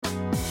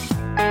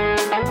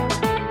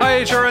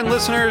HRN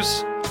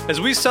listeners.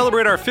 As we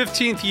celebrate our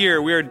 15th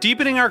year, we are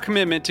deepening our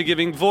commitment to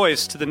giving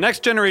voice to the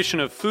next generation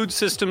of food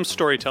systems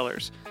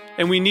storytellers,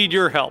 and we need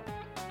your help.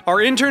 Our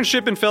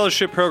internship and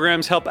fellowship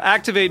programs help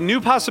activate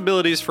new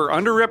possibilities for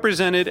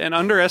underrepresented and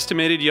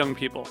underestimated young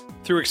people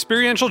through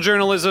experiential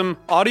journalism,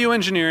 audio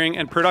engineering,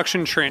 and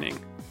production training.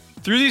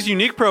 Through these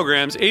unique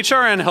programs,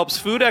 HRN helps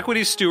food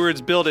equity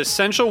stewards build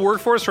essential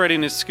workforce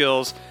readiness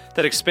skills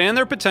that expand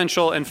their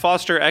potential and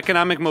foster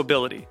economic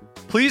mobility.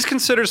 Please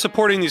consider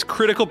supporting these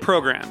critical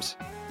programs.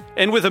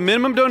 And with a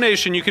minimum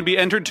donation, you can be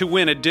entered to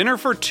win a dinner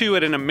for two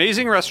at an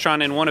amazing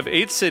restaurant in one of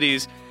 8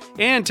 cities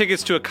and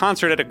tickets to a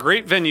concert at a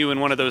great venue in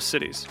one of those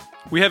cities.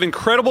 We have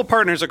incredible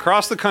partners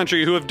across the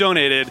country who have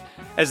donated,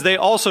 as they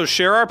also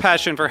share our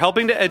passion for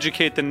helping to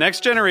educate the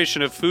next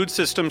generation of food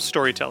systems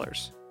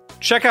storytellers.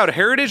 Check out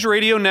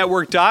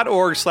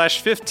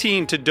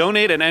heritageradionetwork.org/15 to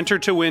donate and enter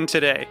to win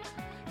today.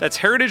 That's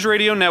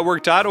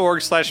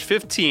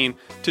heritageradionetwork.org/15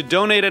 to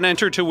donate and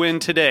enter to win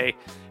today.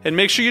 And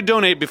make sure you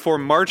donate before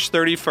March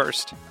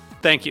 31st.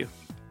 Thank you.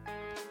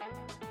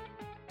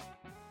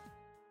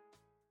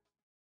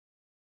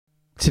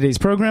 Today's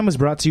program was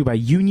brought to you by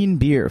Union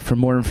Beer. For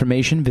more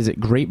information, visit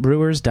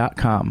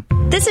greatbrewers.com.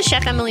 This is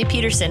Chef Emily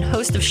Peterson,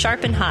 host of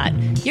Sharp and Hot.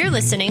 You're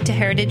listening to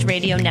Heritage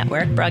Radio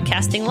Network,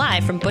 broadcasting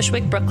live from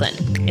Bushwick, Brooklyn.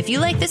 If you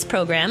like this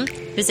program,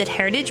 visit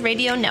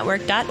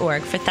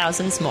heritageradionetwork.org for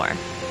thousands more.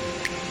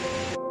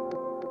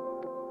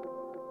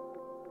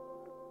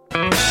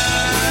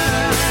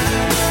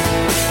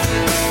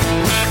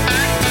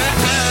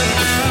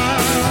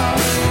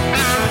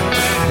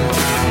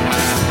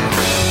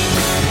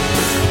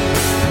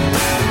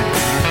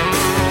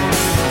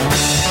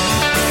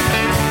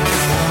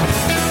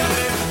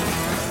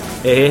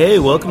 Hey,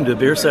 welcome to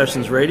Beer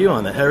Sessions Radio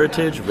on the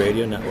Heritage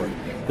Radio Network.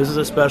 This is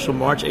a special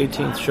March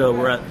 18th show.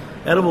 We're at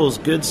Edible's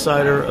Good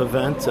Cider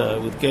event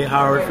with Gay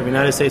Howard from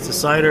United States of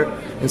Cider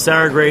and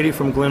Sara Grady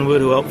from Glynwood,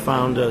 who helped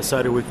found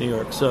Cider Week New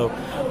York. So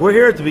we're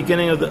here at the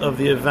beginning of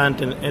the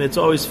event, and it's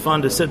always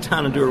fun to sit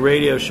down and do a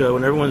radio show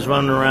when everyone's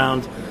running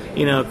around.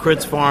 You know,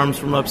 Critz Farms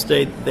from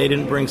upstate, they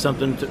didn't bring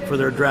something for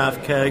their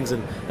draft kegs,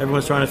 and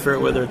everyone's trying to figure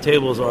out where their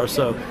tables are.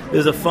 So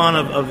there's the fun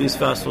of these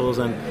festivals,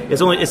 and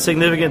it's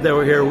significant that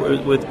we're here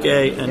with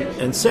Gay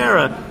and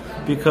Sara,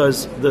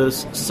 because the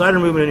cider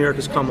movement in New York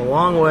has come a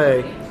long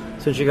way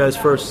since you guys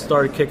first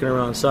started kicking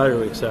around Cider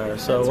Week, Sara.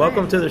 So That's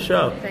welcome right. to the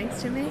show.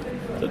 Thanks, Jimmy.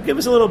 So give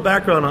us a little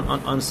background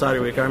on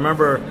Cider Week. I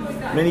remember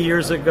many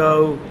years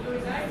ago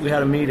we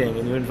had a meeting,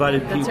 and you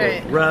invited people,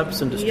 right.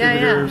 reps and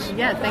distributors.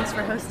 Yeah, thanks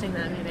for hosting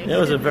that meeting. Yeah, it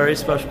was a very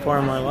special part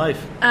of my life.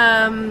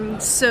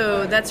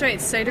 So that's right.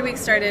 Cider Week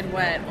started,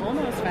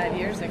 almost 5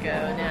 years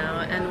ago now,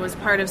 and was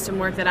part of some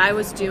work that I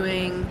was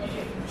doing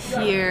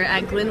here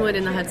at Glynwood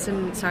in the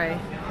Hudson. Sorry.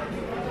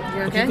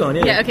 You're okay? Keep going,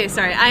 yeah. Yeah, okay,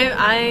 sorry.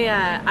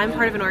 I'm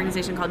part of an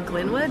organization called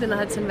Glynwood in the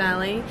Hudson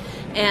Valley,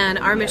 and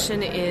our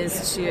mission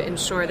is to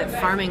ensure that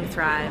farming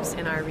thrives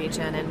in our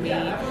region. And we,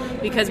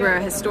 because we're a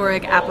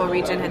historic apple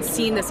region, had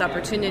seen this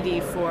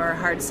opportunity for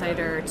hard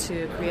cider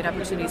to create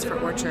opportunities for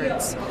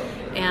orchards.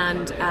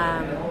 And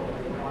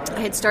I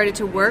had started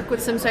to work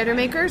with some cider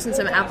makers and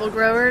some apple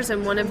growers,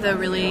 and one of the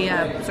really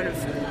sort of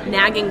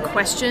nagging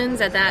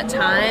questions at that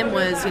time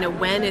was,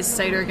 when is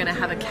cider going to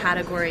have a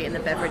category in the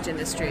beverage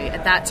industry?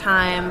 At that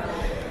time,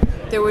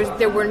 there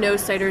were no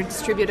cider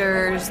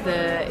distributors.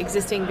 The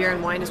existing beer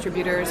and wine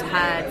distributors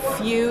had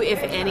few,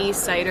 if any,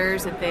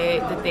 ciders that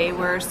they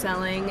were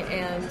selling,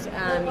 and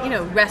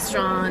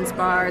restaurants,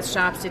 bars,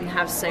 shops didn't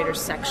have cider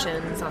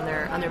sections on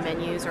their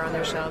menus or on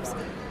their shelves.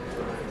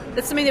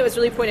 That's something that was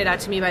really pointed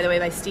out to me, by the way,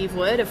 by Steve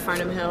Wood of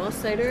Farnham Hill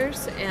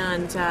Ciders,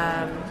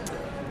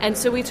 and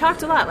so we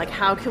talked a lot, like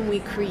how can we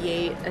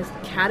create a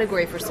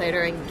category for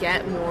cider and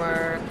get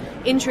more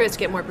interest,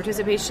 get more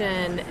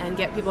participation, and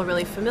get people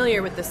really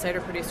familiar with the cider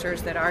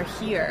producers that are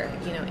here,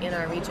 in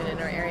our region, in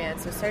our area. And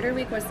so Cider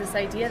Week was this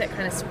idea that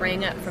kind of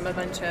sprang up from a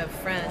bunch of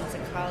friends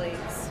and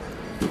colleagues.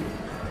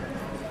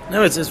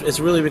 No, it's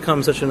really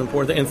become such an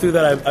important thing. And through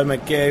that, I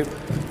met Gay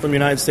from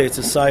United States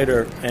of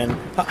Cider. And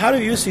how do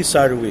you see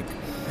Cider Week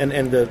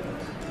and the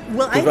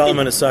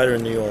development of cider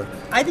in New York?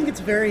 I think it's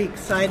very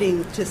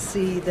exciting to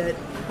see that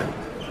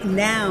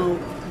now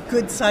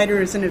Good Cider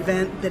is an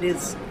event that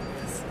is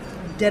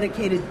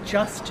dedicated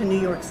just to New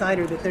York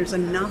cider, that there's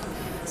enough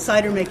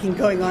cider making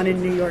going on in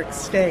New York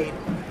State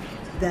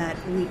that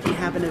we can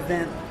have an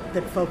event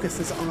that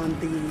focuses on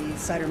the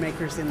cider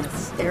makers in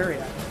this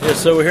area. Yeah,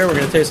 so we're here. We're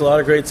going to taste a lot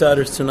of great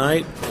ciders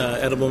tonight.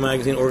 Edible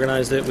Magazine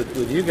organized it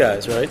with you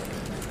guys, right?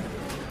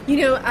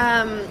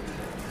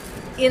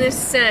 In a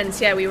sense,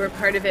 yeah, we were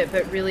part of it,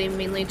 but really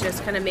mainly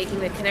just kind of making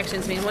the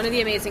connections. I mean, one of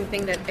the amazing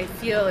things that I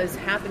feel is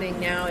happening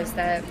now is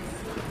that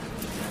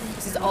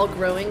this is all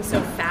growing so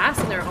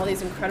fast, and there are all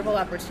these incredible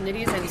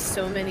opportunities and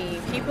so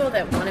many people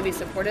that want to be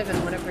supportive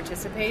and want to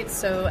participate.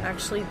 So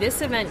actually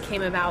this event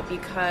came about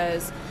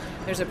because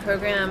there's a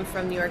program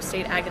from New York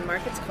State Ag and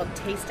Markets called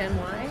Taste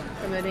NY,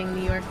 promoting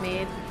New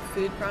York-made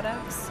food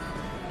products.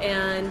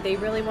 And they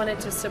really wanted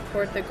to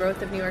support the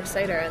growth of New York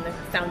cider and the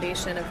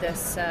foundation of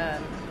this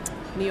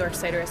New York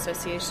Cider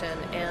Association.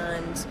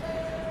 And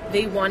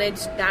they wanted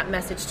that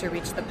message to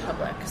reach the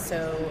public.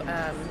 So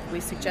we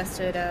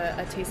suggested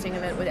a tasting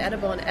event with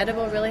Edible, and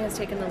Edible really has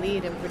taken the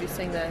lead in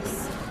producing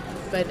this.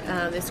 But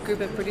this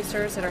group of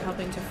producers that are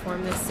helping to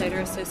form this cider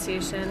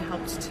association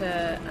helped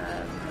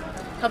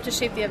to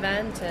shape the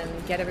event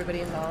and get everybody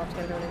involved,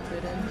 get everyone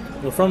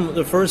included. Well, from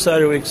the first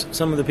Cider Weeks,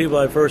 some of the people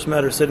I first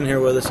met are sitting here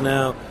with us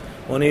now.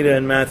 Juanita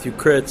and Matthew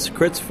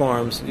Kritz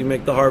Farms. You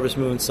make the Harvest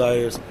Moon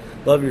ciders.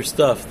 Love your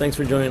stuff. Thanks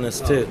for joining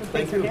us, too.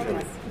 Thank you.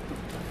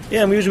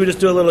 Yeah, and we usually just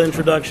do a little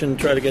introduction,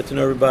 try to get to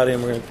know everybody,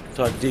 and we're going to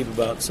talk deep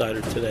about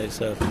cider today.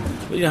 So,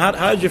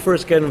 how did you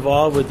first get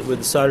involved with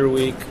the Cider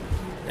Week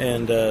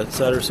and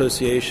cider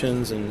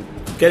associations and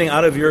getting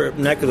out of your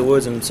neck of the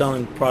woods and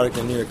selling product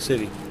in New York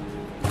City?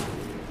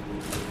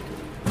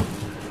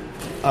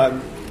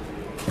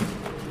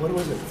 What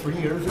was it, 3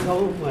 years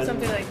ago? When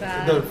something like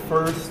that. The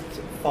first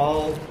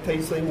fall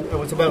tasting. It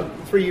was about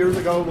 3 years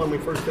ago when we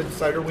first did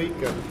Cider Week.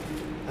 And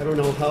I don't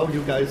know how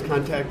you guys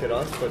contacted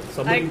us, but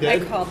somebody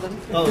did. I called them.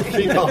 Oh,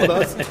 she called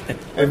us.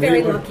 We're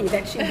very lucky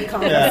that she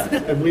called us.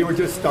 And we were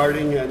just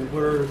starting, and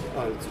we're,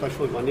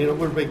 especially Juanita,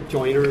 we're big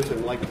joiners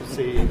and like to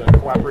see the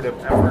cooperative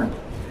effort.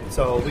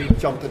 So we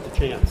jumped at the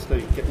chance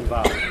to get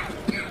involved.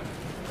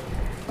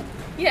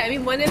 Yeah, I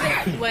mean, one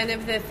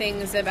of the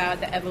things about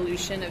the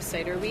evolution of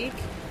Cider Week,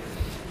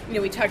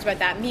 we talked about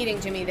that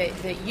meeting, Jimmy,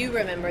 that you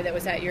remember that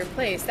was at your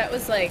place. That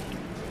was like,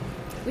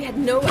 we had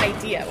no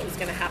idea what was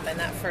going to happen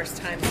that first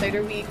time.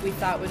 Cider Week we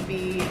thought would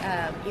be,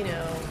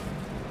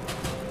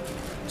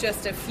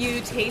 just a few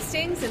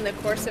tastings in the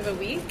course of a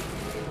week.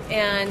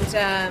 And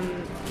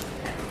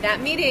that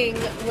meeting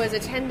was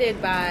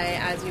attended by,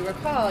 as you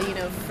recall,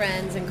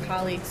 friends and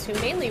colleagues who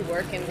mainly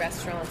work in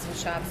restaurants and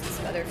shops and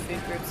some other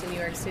food groups in New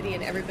York City,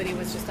 and everybody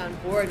was just on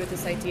board with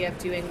this idea of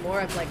doing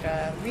more of like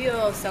a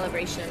real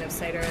celebration of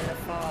cider in the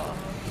fall.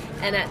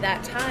 And at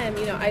that time,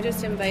 I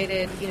just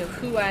invited,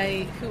 who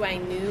I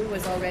knew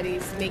was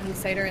already making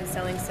cider and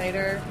selling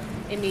cider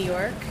in New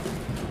York.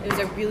 It was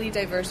a really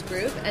diverse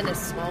group and a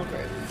small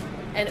group.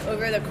 And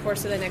over the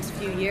course of the next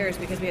few years,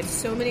 because we had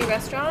so many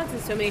restaurants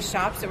and so many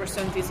shops that were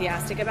so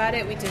enthusiastic about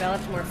it, we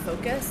developed more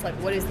focus, like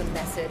what is the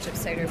message of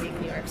Cider Week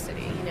New York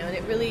City? And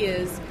it really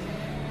is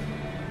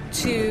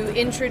to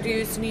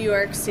introduce New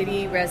York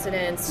City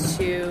residents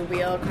to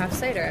real craft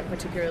cider, and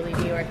particularly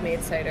New York-made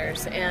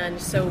ciders. And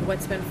so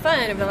what's been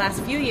fun over the last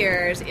few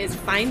years is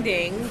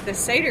finding the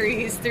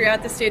cideries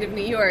throughout the state of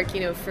New York,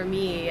 for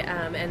me.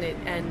 And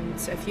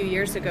a few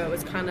years ago, it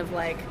was kind of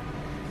like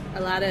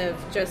a lot of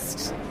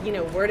just,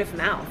 word of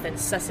mouth and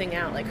sussing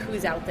out, like,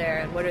 who's out there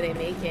and what are they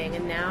making.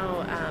 And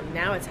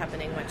now it's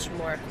happening much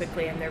more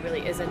quickly, and there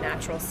really is a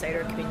natural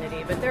cider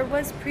community. But there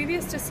was,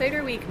 previous to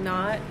Cider Week,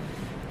 not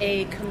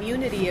a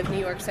community of New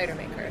York cider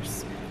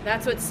makers.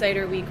 That's what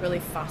Cider Week really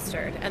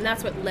fostered, and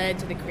that's what led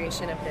to the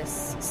creation of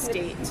this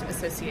state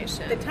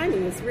association. The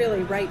timing was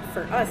really right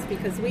for us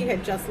because we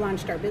had just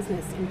launched our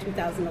business in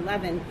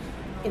 2011,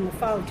 in the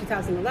fall of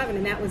 2011,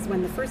 and that was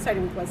when the first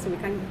Cider Week was, so we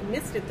kind of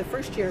missed it the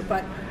first year,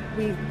 but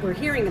we were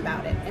hearing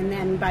about it. And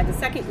then by the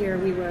second year,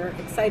 we were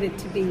excited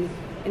to be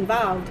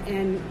involved,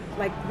 and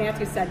like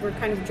Matthew said, we're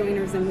kind of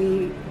joiners, and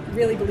we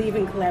really believe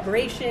in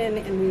collaboration,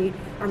 and we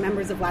are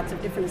members of lots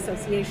of different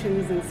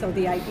associations, and so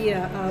the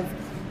idea of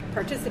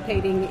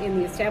participating in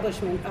the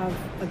establishment of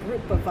a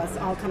group of us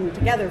all coming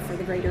together for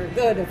the greater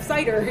good of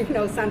cider,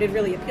 sounded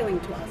really appealing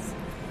to us.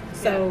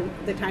 So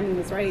the timing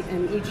was right,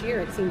 and each year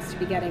it seems to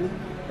be getting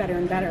better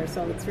and better.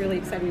 So it's really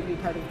exciting to be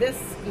part of this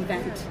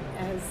event.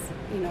 As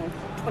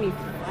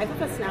 25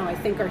 of us now, I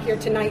think, are here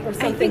tonight or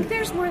something. I think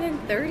there's more than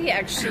 30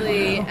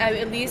 actually,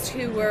 at least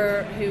who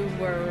were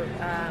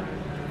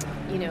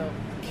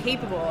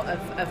capable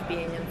of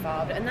being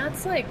involved, and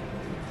that's like,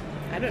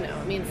 I don't know.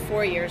 I mean,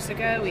 4 years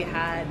ago we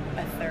had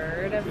a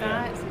third of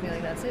that, something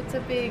like that. So it's a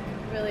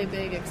really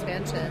big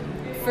expansion.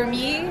 For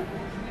me,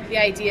 the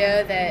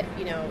idea that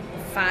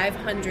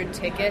 500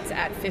 tickets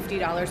at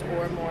 $50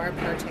 or more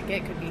per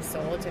ticket could be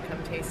sold to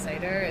come taste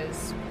cider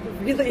is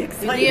really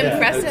exciting. Really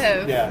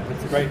impressive.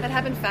 It's great. That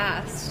happened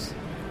fast.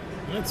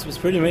 It's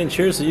pretty amazing.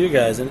 Cheers to you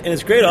guys. And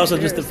it's great also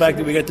just the fact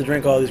that we get to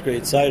drink all these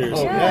great ciders.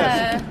 Oh,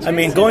 yeah. yes. I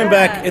mean, going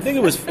back, I think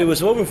it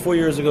was over 4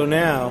 years ago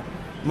now,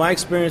 my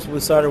experience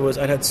with cider was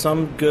I'd had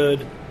some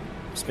good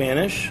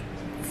Spanish,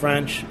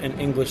 French, and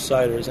English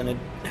ciders, and it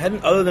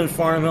hadn't, other than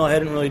Farm Hill, I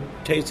hadn't really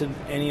tasted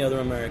any other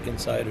American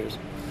ciders.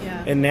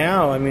 Yeah. And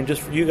now, I mean,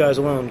 just for you guys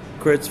alone,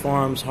 Kritz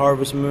Farms,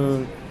 Harvest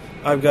Moon,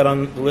 I've got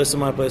on the list of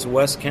my place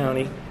West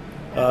County.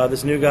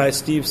 This new guy,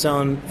 Steve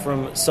Selling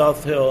from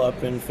South Hill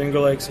up in Finger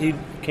Lakes, he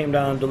came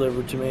down and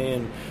delivered to me,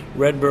 and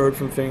Redbird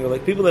from Finger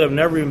Lake. People that have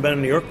never even been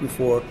in New York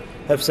before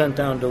have sent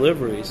down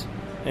deliveries,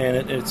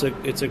 and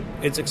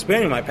it's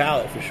expanding my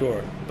palate for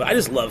sure. But I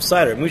just love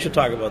cider, and we should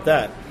talk about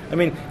that. I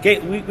mean,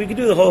 Kate, we could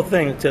do the whole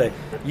thing today.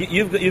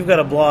 You've got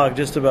a blog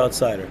just about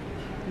cider.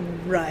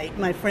 Right.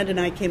 My friend and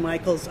I, Kay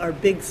Michaels, are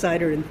big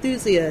cider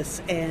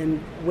enthusiasts, and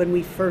when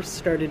we first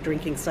started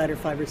drinking cider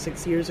 5 or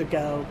 6 years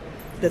ago,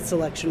 the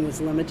selection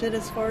was limited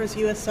as far as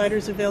U.S.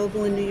 ciders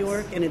available in New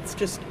York, and it's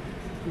just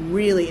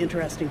really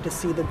interesting to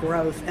see the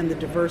growth and the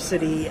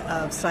diversity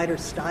of cider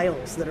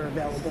styles that are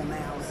available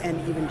now, and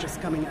even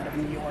just coming out of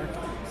New York,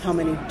 how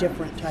many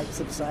different types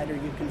of cider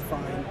you can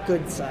find,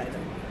 good cider.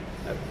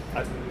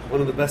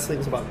 One of the best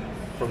things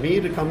for me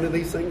to come to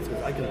these things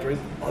is I can drink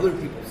other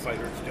people's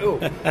ciders too.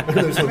 And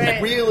there's some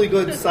really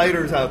good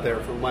ciders out there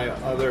from my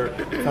other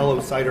fellow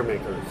cider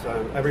makers.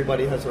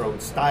 Everybody has their own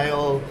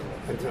style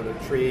and sort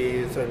of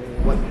trees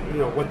and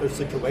what their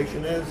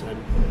situation is, and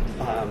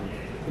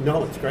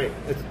no, it's great.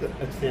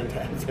 It's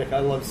fantastic. I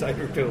love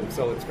cider too,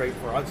 so it's great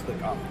for us to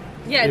come.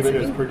 Yeah, even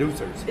as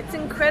producers. It's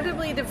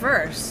incredibly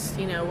diverse,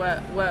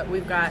 what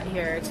we've got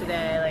here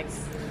today.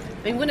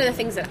 One of the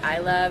things that I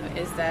love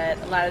is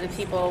that a lot of the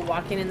people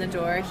walking in the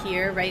door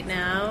here right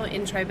now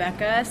in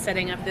Tribeca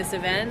setting up this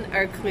event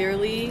are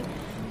clearly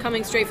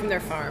coming straight from their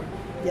farm.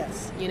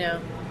 Yes.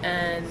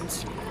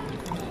 And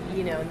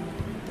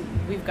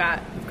we've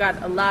got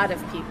a lot of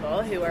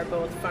people who are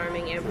both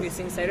farming and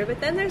producing cider,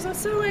 but then there's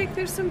also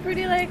there's some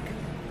pretty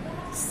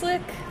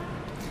slick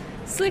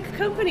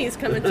companies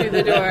coming through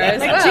the door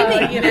as well,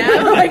 Jimmy,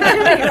 like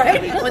Jimmy,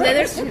 right? Well, then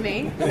there's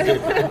Jimmy.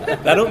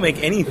 I don't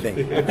make anything.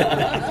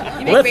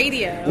 You make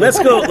radio.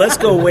 Let's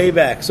go way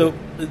back. So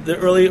the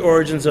early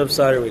origins of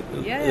Cider Week.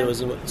 Yeah. There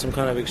was some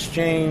kind of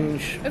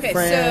exchange. Okay,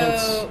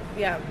 France.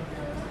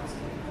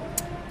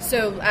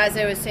 So as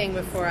I was saying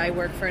before, I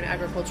work for an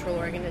agricultural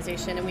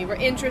organization, and we were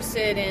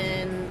interested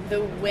in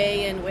the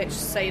way in which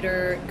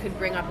cider could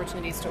bring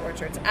opportunities to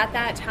orchards. At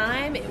that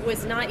time, it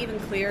was not even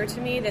clear to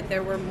me that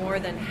there were more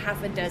than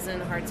half a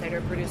dozen hard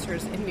cider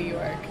producers in New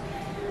York.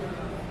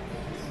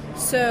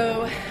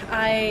 So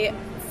I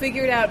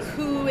figured out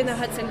who in the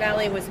Hudson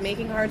Valley was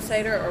making hard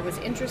cider or was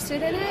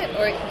interested in it,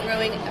 or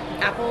growing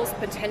apples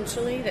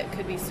potentially that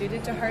could be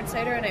suited to hard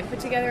cider, and I put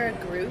together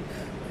a group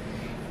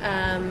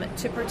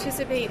to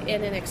participate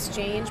in an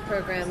exchange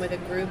program with a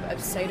group of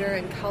cider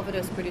and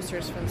Calvados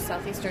producers from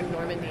southeastern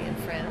Normandy in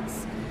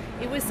France.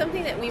 It was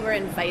something that we were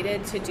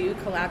invited to do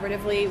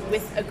collaboratively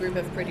with a group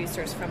of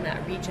producers from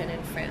that region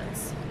in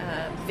France.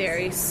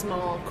 Very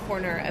small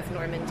corner of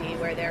Normandy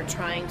where they're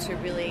trying to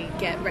really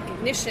get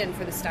recognition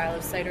for the style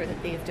of cider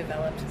that they've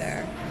developed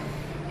there.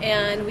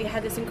 And we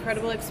had this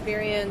incredible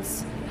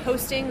experience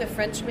hosting the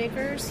French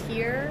makers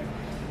here,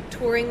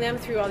 touring them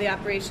through all the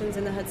operations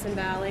in the Hudson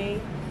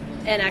Valley.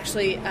 And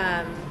actually,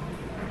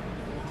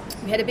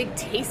 we had a big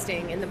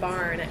tasting in the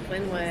barn at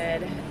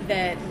Glynwood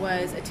that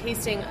was a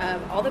tasting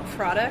of all the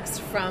products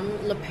from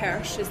Le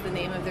Perche is the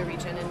name of the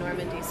region in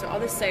Normandy. So all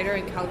the cider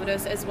and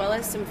Calvados, as well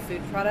as some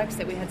food products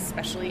that we had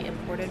specially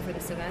imported for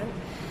this event.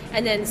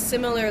 And then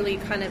similarly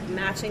kind of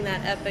matching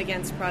that up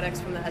against products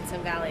from the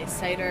Hudson Valley,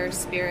 cider,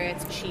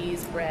 spirits,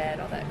 cheese, bread,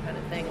 all that kind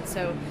of thing. And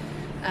so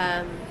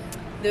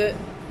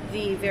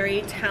the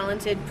very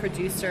talented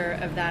producer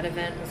of that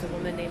event was a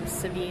woman named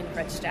Sabine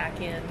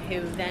Bretschdakian,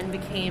 who then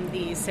became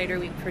the Cider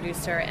Week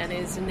producer and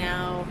is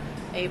now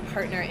a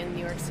partner in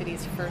New York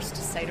City's first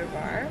cider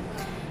bar,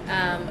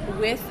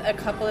 with a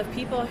couple of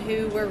people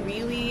who were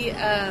really,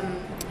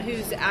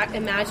 whose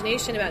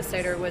imagination about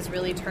cider was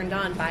really turned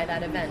on by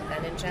that event,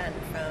 Ben and Jen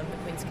from the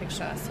Queen's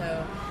Kickshaw.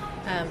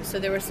 So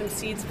there were some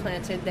seeds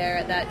planted there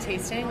at that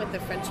tasting with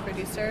the French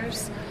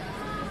producers,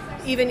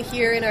 even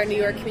here in our New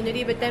York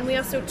community, but then we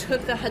also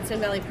took the Hudson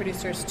Valley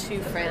producers to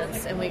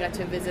France, and we got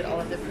to visit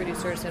all of the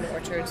producers and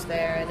orchards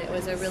there, and it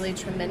was a really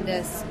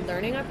tremendous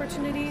learning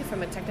opportunity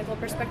from a technical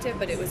perspective,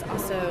 but it was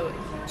also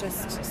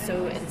just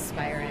so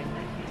inspiring.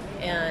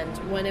 And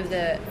one of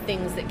the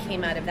things that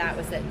came out of that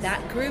was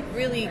that group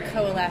really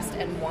coalesced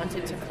and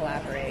wanted to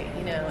collaborate,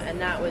 and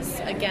that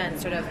was, again,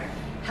 sort of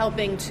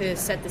helping to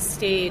set the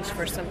stage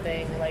for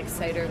something like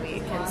Cider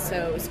Week. And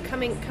so it was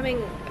coming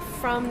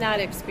from that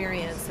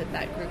experience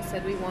that group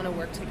said we want to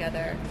work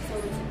together,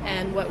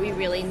 and what we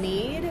really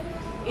need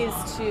is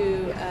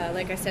to,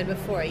 like I said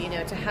before,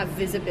 to have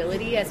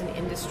visibility as an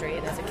industry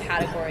and as a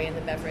category in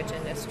the beverage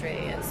industry.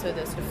 And so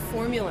the sort of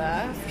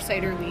formula for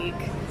Cider Week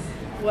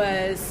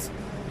was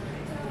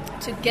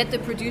to get the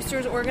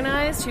producers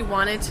organized who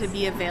wanted to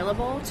be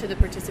available to the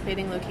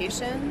participating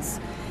locations,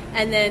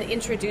 and then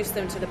introduce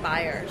them to the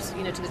buyers,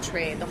 to the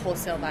trade, the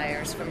wholesale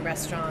buyers from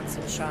restaurants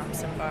and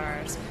shops and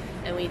bars.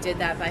 And we did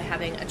that by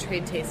having a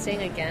trade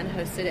tasting, again,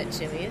 hosted at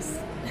Jimmy's,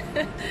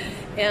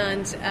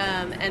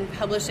 and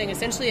publishing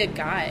essentially a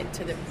guide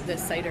to the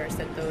ciders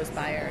that those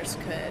buyers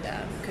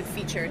could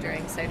feature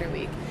during Cider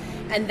Week.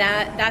 And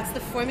that's the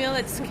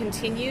formula that's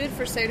continued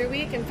for Cider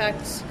Week. In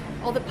fact,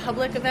 all the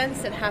public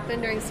events that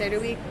happen during Cider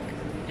Week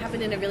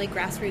happen in a really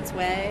grassroots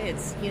way.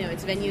 It's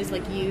it's venues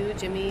like you,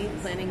 Jimmy,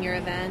 planning your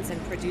events,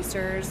 and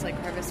producers like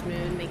Harvest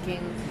Moon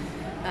making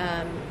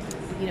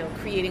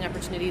creating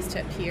opportunities to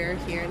appear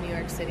here in New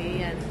York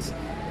City,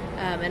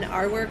 and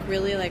our work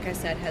really, like I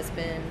said, has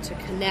been to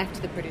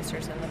connect the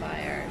producers and the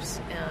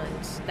buyers,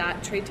 and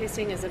that trade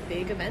tasting is a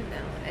big event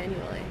now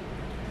annually.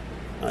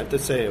 I have to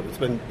say it's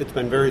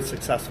been very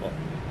successful,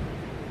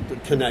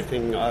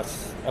 connecting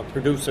us, a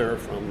producer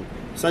from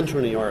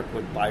Central New York,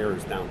 with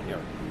buyers down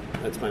here.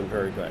 It's been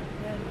very good.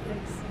 Yeah,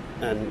 thanks.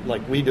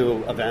 And we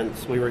do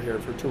events. We were here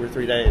for 2 or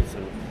 3 days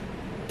and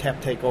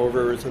tap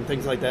takeovers and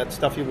things like that,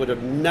 stuff you would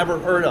have never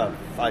heard of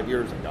 5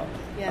 years ago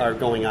are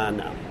going on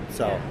now.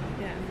 So,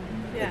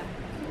 yeah.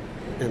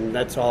 And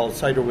that's all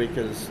Cider Week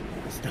has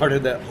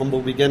started that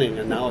humble beginning,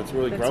 and now it's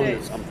really grown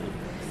to something.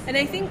 And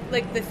I think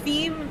like the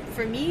theme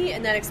for me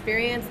and that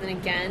experience, and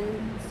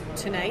again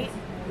tonight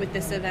with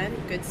this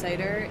event, Good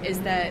Cider, is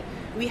that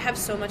we have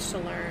so much to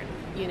learn,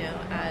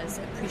 as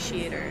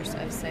appreciators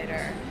of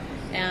cider.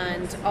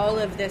 And all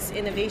of this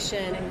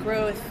innovation and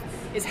growth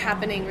is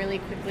happening really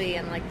quickly,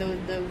 and like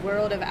the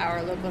world of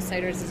our local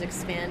ciders is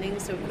expanding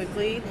so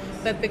quickly.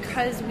 But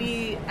because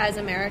we as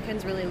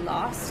Americans really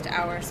lost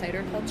our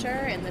cider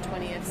culture in the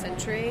 20th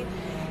century,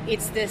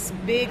 it's this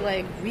big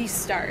like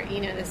restart,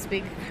 this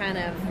big kind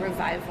of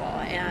revival,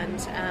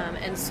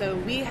 and so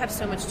we have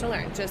so much to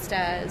learn, just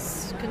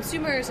as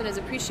consumers and as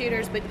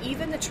appreciators, but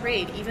even the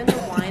trade, even the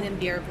wine and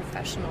beer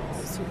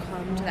professionals who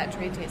come to that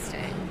trade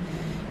tasting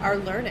are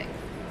learning,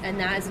 and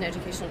that is an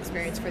educational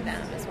experience for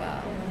them as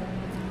well.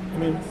 I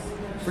mean,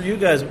 for you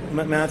guys,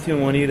 Matthew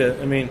and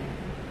Juanita,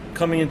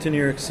 coming into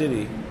New York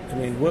City,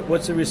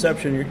 what's the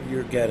reception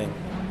you're getting?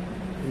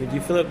 Do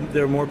you feel that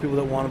there are more people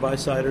that want to buy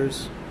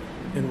ciders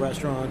in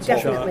restaurants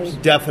and shops?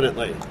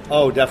 Definitely.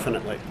 Oh,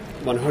 definitely.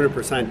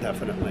 100%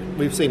 definitely.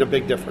 We've seen a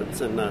big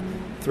difference in the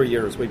 3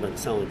 years we've been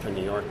selling to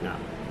New York now.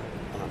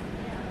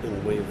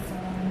 And we've...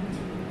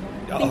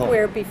 I think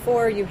where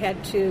before you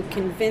had to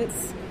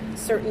convince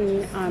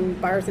certain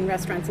bars and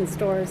restaurants and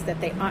stores that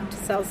they ought to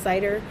sell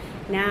cider,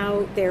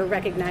 now they're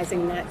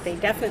recognizing that they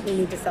definitely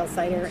need to sell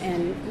cider,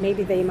 and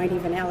maybe they might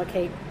even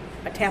allocate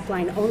a tap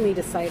line only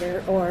to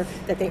cider, or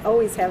that they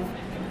always have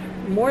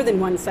more than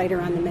one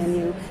cider on the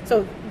menu.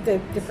 So the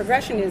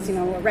progression is,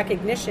 a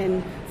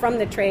recognition from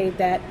the trade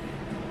that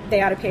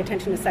they ought to pay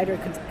attention to cider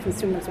because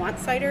consumers want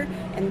cider,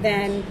 and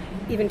then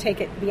even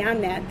take it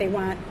beyond that. They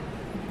want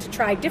to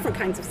try different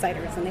kinds of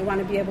ciders, and they want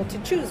to be able to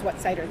choose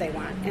what cider they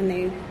want, and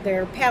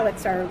their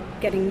palates are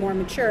getting more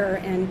mature,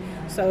 and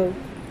so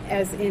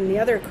as in the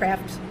other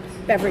craft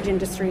beverage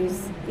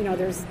industries,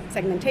 there's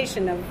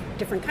segmentation of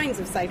different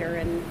kinds of cider,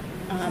 and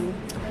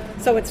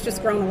so it's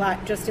just grown a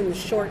lot just in the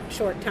short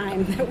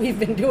time that we've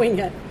been doing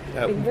it.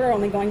 We're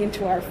only going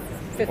into our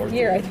fifth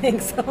year, I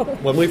think. So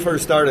when we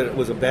first started, it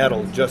was a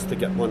battle just to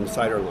get one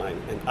cider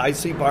line, and I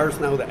see bars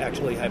now that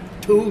actually have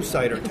 2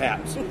 cider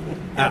taps.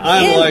 And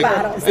I'm like,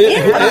 bottles.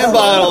 In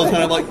bottles, and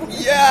I'm like,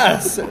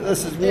 yes,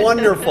 this is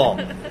wonderful.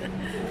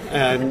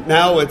 And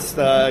now it's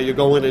you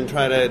go in and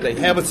they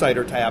have a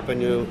cider tap,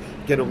 and you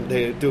get them.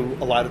 They do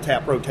a lot of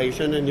tap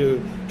rotation, and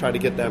you try to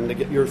get them to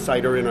get your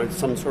cider in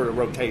some sort of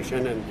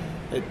rotation, and.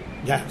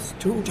 Yes,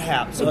 2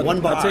 taps in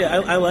one bar. I'll tell you,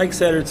 I like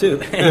cider too.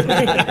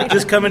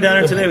 Just coming down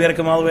here today, we had to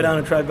come all the way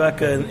down to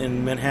Tribeca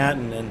in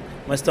Manhattan, and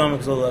my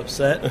stomach's a little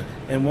upset.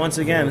 And once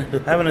again,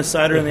 having a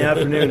cider in the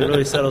afternoon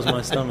really settles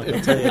my stomach, I'll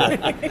tell you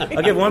that.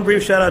 I'll give one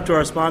brief shout out to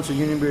our sponsor,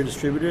 Union Beer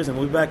Distributors, and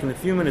we'll be back in a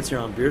few minutes here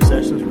on Beer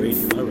Sessions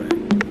Radio. All right.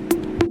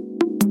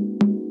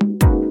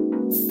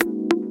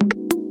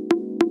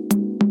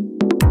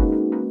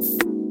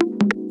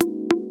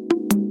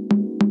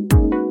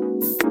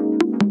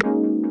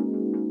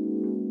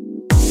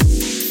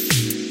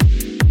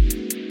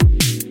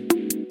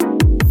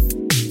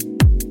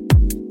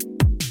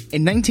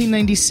 In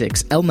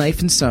 1996, L. Knife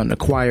 & Son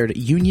acquired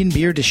Union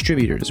Beer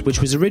Distributors, which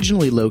was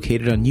originally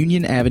located on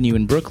Union Avenue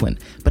in Brooklyn,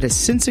 but has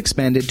since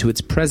expanded to its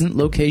present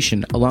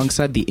location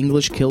alongside the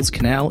English Kills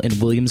Canal in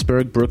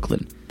Williamsburg,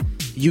 Brooklyn.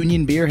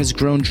 Union Beer has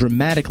grown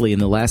dramatically in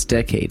the last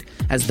decade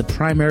as the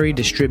primary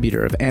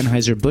distributor of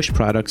Anheuser-Busch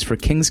products for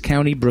Kings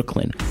County,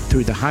 Brooklyn,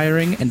 through the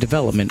hiring and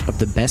development of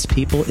the best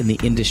people in the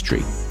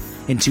industry.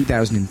 In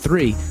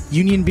 2003,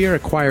 Union Beer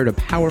acquired a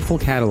powerful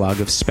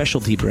catalog of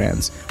specialty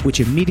brands, which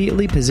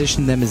immediately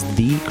positioned them as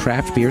the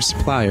craft beer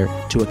supplier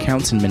to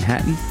accounts in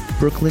Manhattan,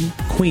 Brooklyn,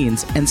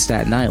 Queens, and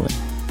Staten Island.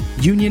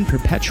 Union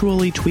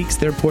perpetually tweaks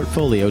their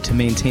portfolio to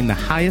maintain the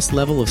highest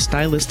level of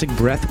stylistic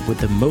breadth with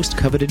the most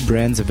coveted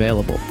brands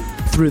available.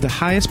 Through the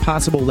highest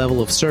possible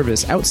level of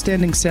service,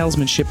 outstanding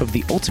salesmanship of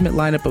the ultimate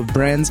lineup of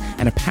brands,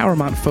 and a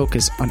paramount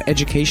focus on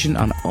education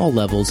on all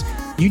levels,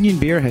 Union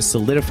Beer has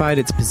solidified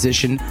its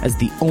position as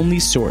the only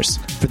source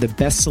for the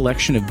best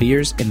selection of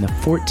beers in the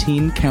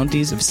 14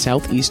 counties of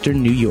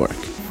southeastern New York.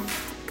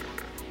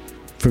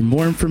 For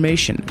more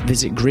information,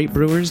 visit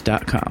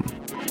greatbrewers.com.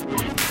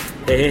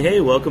 Hey,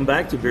 welcome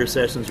back to Beer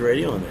Sessions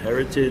Radio on the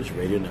Heritage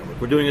Radio Network.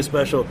 We're doing a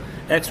special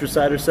extra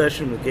cider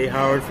session with Gay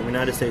Howard from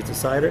United States of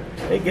Cider.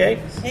 Hey, Gay.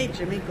 Hey,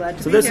 Jimmy. Glad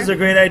to be here. So this here. is a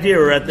great idea.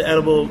 We're at the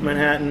Edible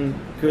Manhattan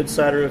Good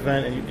Cider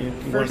event, and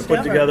you wanted to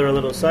put together a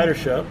little cider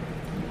show.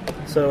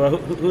 So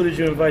who did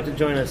you invite to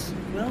join us?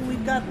 Well,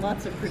 we've got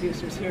lots of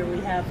producers here.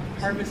 We have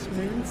Harvest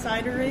Moon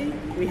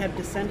Cidery, we have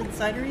Descendant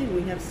Cidery, and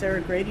we have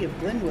Sara Grady of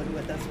Glynwood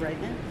with us right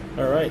now.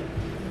 All right.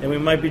 And we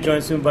might be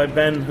joined soon by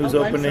Ben, who's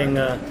opening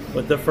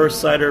with the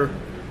first cider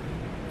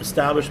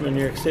establishment in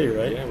New York City,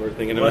 right? Yeah, we're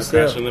thinking about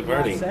crashing the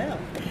party.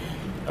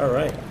 All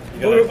right.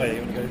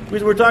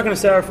 We're talking to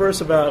Sara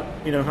first about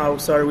how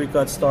Cider Week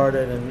got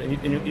started,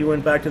 and you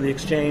went back to the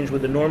exchange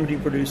with the Normandy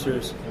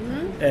producers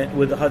and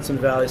with the Hudson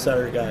Valley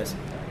cider guys.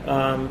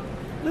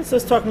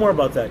 let's talk more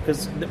about that,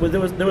 because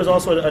there was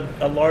also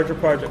a larger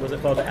project. Was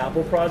it called the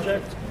Apple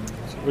Project?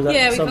 We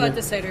call it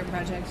the Cider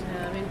Project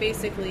now. I mean,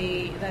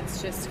 basically,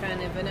 that's just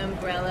kind of an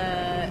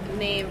umbrella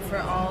name for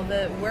all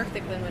the work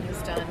that Glynwood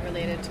has done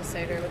related to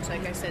cider, which,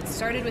 like I said,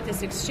 started with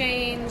this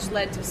exchange,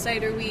 led to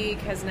Cider Week,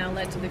 has now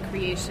led to the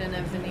creation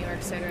of the New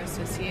York Cider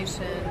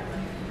Association.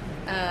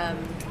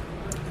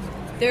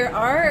 There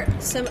are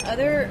some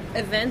other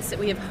events that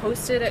we have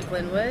hosted at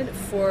Glynwood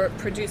for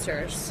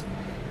producers,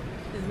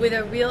 with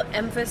a real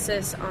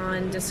emphasis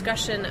on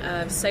discussion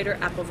of cider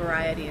apple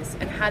varieties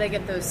and how to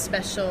get those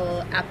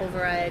special apple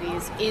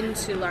varieties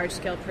into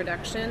large-scale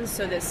production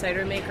so that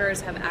cider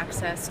makers have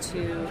access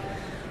to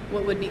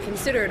what would be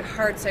considered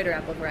hard cider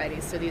apple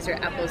varieties. So these are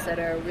apples that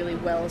are really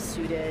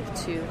well-suited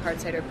to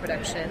hard cider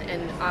production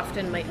and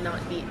often might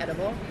not be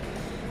edible.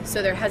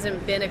 So there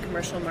hasn't been a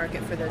commercial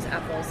market for those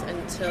apples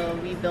until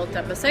we built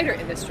up a cider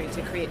industry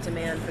to create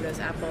demand for those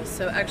apples.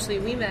 So actually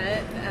we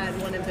met at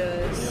one of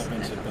those... Yeah, I've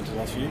been to the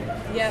last few.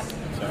 Yep.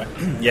 So,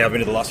 yeah, I've been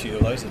to the last few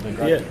of those. It's been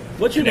great. Yeah.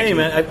 What's your name,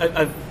 man?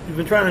 You've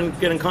been trying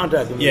to get in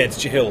contact with me. Yeah,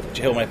 it's Jehill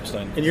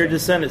Maplestone. And you're a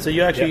descendant, so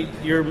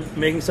you're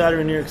making cider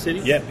in New York City?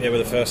 Yeah, we're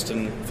the first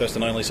and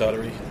only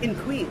cidery. In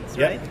Queens,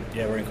 right?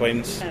 Yeah, we're in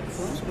Queens.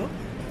 Excellent. Cool.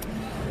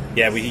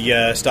 Yeah,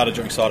 we started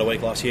during Cider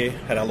Week last year,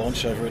 had our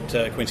launch over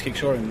at Queen's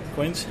Kickshaw in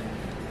Queens,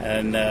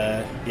 and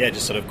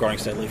just sort of growing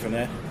steadily from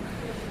there.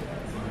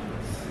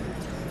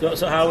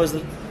 So how is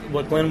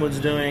what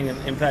Glynwood's doing and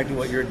impacting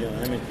what you're doing?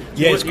 I mean,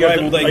 it's great.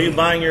 Are you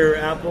buying your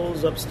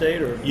apples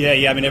upstate, or?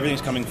 Yeah. I mean,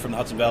 everything's coming from the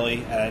Hudson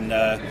Valley, and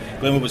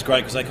Glynwood was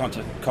great because they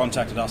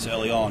contacted us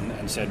early on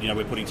and said,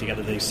 we're putting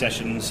together these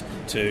sessions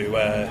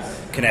to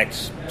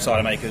connect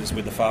cider makers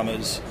with the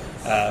farmers,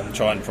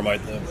 try and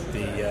promote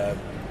the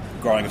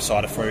growing of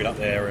cider fruit up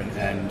there,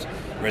 and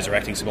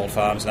resurrecting some old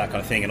farms and that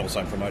kind of thing, and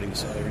also promoting the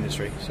cider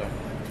industry.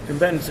 And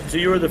Ben, so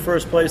you were the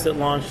first place that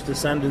launched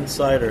Descendant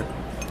Cider.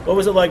 What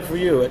was it like for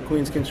you at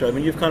Queen's Kingshaw? I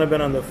mean, you've kind of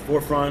been on the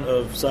forefront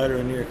of cider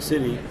in New York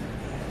City.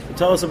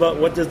 Tell us about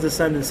what does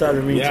Descendant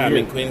Cider mean to you? Yeah, I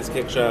mean, Queen's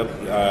Kickshaw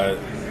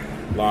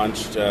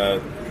launched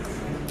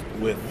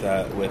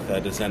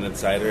with Descendant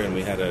Cider, and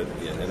we had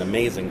an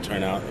amazing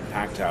turnout, a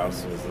packed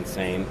house. It was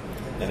insane.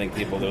 I think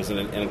there was an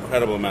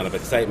incredible amount of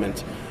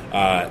excitement.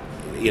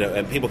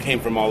 And people came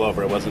from all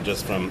over. It wasn't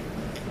just from,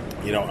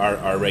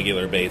 our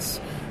regular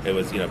base. It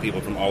was, people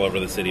from all over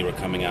the city were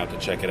coming out to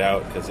check it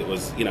out because it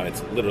was,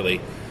 it's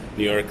literally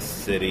New York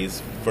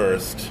City's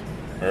first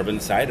urban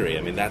cidery.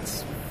 I mean,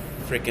 that's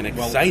freaking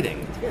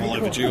exciting. Well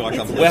overdue, I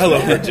can't believe. Well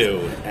overdue.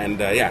 And,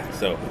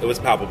 so it was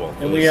palpable.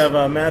 And we have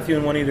Matthew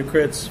and Juanita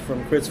Kritz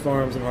from Kritz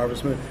Farms and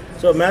Harvest Moon.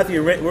 So,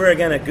 Matthew, we're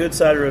again at Good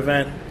Cider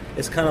event.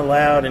 It's kind of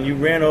loud, and you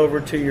ran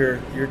over to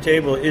your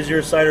table. Is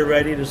your cider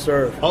ready to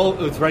serve?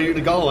 Oh, it's ready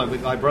to go.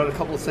 I brought a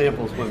couple of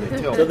samples with me,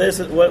 too. So this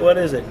is, what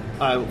is it?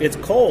 It's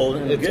cold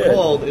and it's good.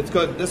 Cold. It's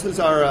good. This is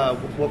our,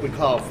 what we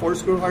call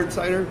four-screw hard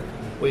cider.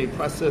 We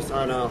pressed this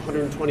on a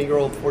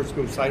 120-year-old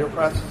four-screw cider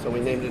press, so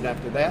we named it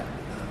after that.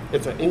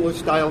 It's an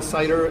English-style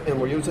cider, and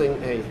we're using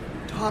a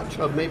touch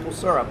of maple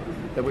syrup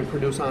that we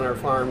produce on our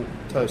farm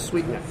to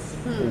sweeten it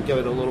and give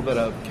it a little bit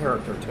of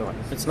character to it.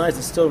 It's nice.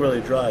 It's still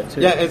really dry,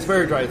 too. Yeah, it's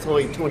very dry. It's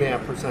only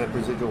 2.5%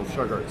 residual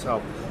sugar,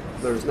 so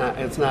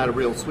it's not a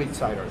real sweet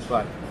cider.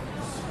 But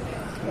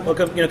well,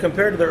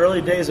 compared to the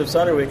early days of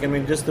Cider Week, I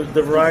mean, just the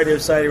variety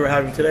of cider we're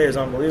having today is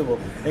unbelievable.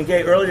 And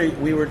Gay, earlier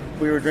we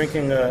were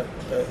drinking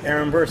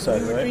Aaron Burr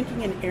cider, right? We were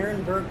drinking an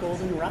Aaron Burr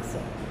Golden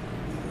Russell,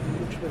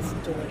 which was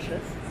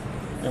delicious.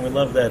 And we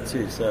love that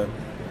too. So,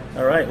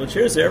 all right. Well,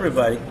 cheers to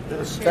everybody.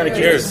 Cheers. Trying to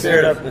keep it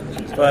stirred up,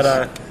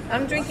 but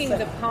I'm drinking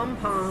the Pom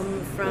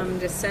Pom from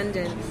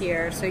Descendant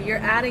here. So you're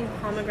adding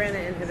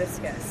pomegranate and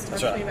hibiscus. Talk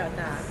to me about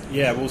that.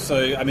 Yeah. Well,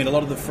 so I mean, a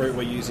lot of the fruit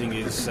we're using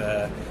is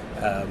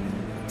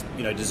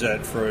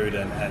dessert fruit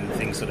and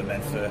things that are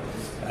meant for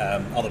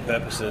other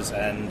purposes,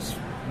 and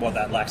what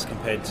that lacks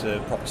compared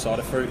to proper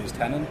cider fruit is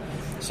tannin.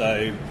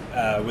 So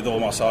with all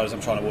my ciders, I'm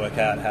trying to work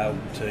out how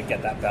to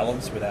get that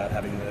balance without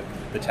having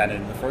the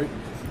tannin in the fruit.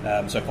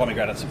 So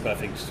pomegranate's a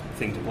perfect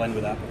thing to blend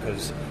with that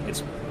because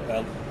it's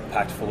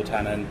packed full of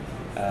tannin.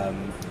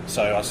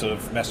 So I sort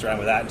of messed around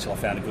with that until I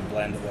found a good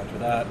blend that worked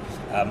with that.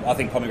 I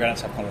think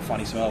pomegranates have kind of a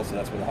funny smell, so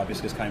that's where the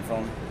hibiscus came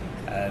from.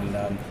 And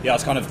I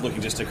was kind of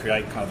looking just to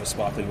create kind of a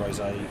sparkling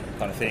rosé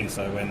kind of thing.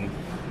 So when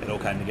it all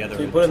came together,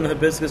 so you put in the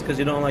hibiscus because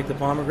you don't like the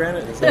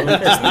pomegranate? Just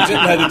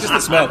the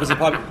smell, because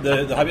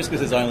the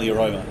hibiscus is only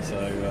aroma. So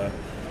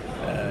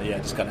it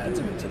just kind of adds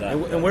a bit to that.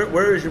 And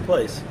where is your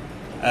place?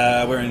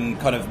 We're in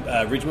kind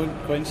of Ridgewood,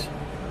 Queens.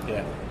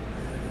 Yeah.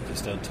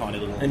 Just a tiny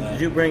little... And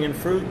did you bring in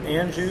fruit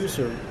and juice,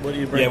 or what do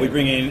you bring in? Yeah, we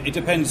bring in... It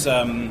depends.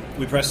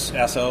 We press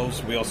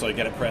ourselves. We also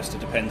get it pressed.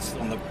 It depends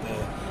on the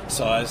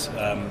size.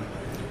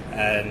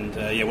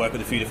 Work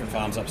with a few different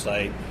farms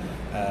upstate.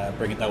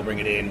 They'll bring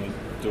it in. We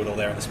do it all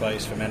there in the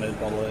space, ferment it,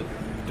 bottle it,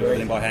 do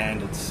everything by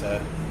hand.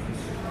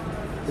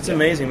 It's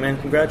amazing, man.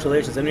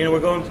 Congratulations. And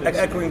we're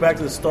echoing back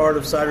to the start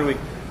of Cider Week.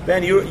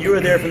 Ben, you were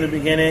there from the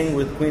beginning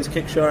with Queen's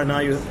Kickshaw, and now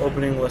you're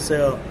opening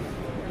Wassail.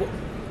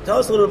 tell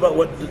us a little about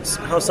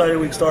how Cider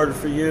Week started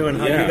for you and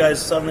how you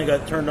guys suddenly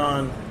got turned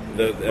on.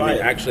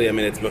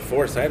 It's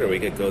before Cider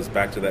Week. It goes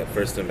back to that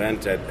first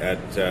event that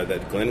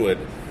Glynwood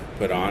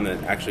put on,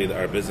 and actually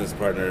our business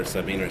partner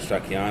Sabine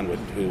Rishtakian,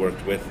 who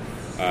worked with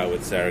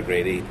Sara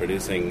Grady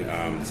producing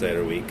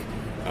Cider Week,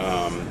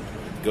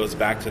 goes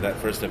back to that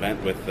first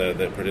event with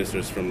the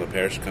producers from La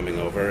Perche coming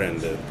over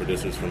and the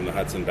producers from the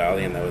Hudson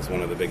Valley, and that was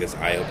one of the biggest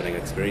eye-opening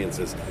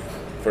experiences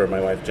for my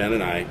wife Jen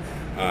and I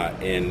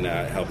in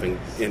helping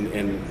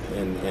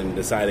in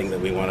deciding that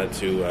we wanted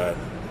to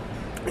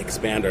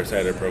expand our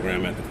cider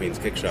program at the Queen's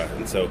Kickshot.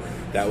 And so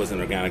that was an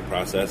organic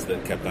process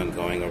that kept on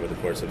going over the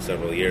course of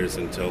several years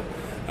until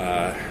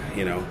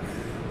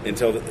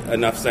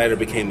enough cider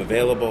became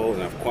available,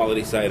 enough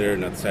quality cider,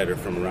 enough cider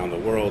from around the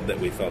world, that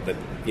we felt that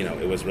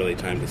it was really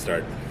time to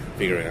start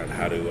figuring out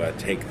how to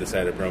take the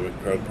cider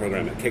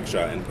program at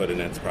Kickshot and put it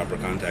in its proper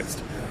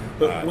context.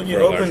 But when you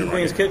opened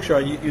Queen's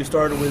Kickshot, you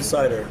started with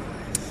cider.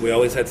 We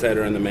always had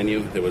cider on the menu.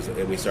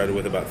 We started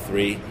with about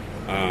 3,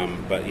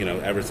 but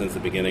ever since the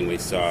beginning we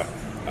saw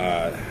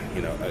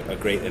a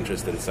great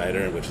interest in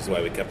cider, which is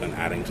why we kept on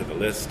adding to the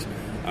list.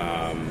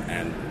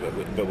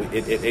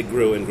 It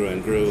grew and grew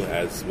and grew,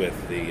 as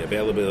with the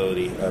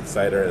availability of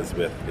cider, as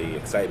with the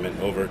excitement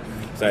over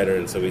cider,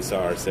 and so we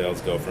saw our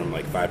sales go from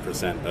like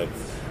 5%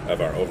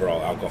 of our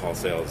overall alcohol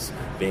sales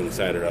being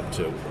cider up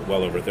to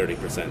well over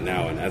 30%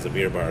 now. And as a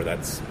beer bar,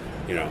 that's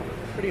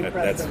pretty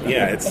impressive.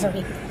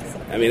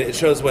 It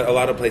shows what a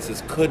lot of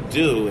places could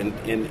do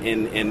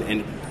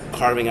in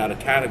carving out a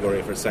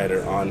category for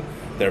cider on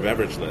their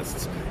beverage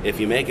lists. If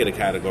you make it a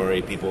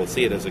category, people will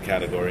see it as a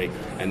category,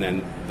 and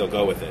then they'll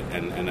go with it,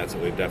 and that's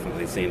what we've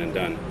definitely seen and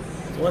done.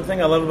 One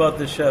thing I love about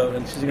this show,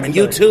 and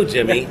you too,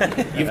 Jimmy.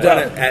 You've done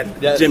it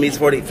at Jimmy's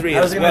 43 as well.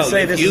 I was going to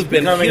say this is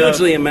becoming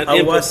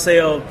a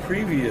wassail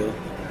preview,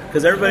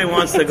 because everybody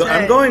wants to go.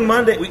 I'm going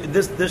Monday.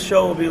 This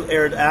show will be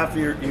aired after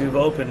you've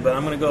opened, but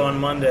I'm going to go on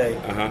Monday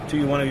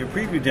to one of your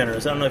preview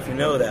dinners. I don't know if you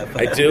know that.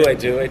 But I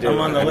do. I'm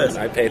on the list.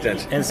 I pay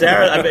attention. And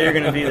Sarah, I bet you're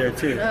going to be there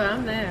too. Oh,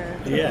 I'm there.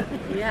 Yeah.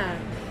 Yeah.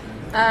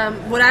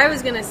 What I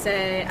was going to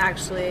say,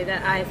 actually,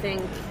 that I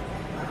think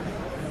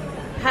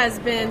has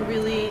been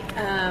really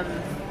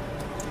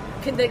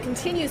that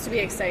continues to be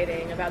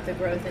exciting about the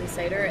growth in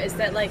cider is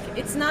that, like,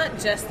 it's not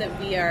just that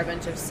we are a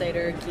bunch of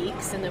cider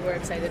geeks and that we're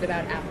excited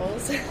about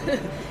apples.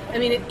 I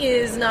mean, it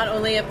is not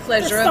only a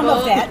pleasurable... Some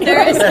of that.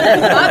 There is,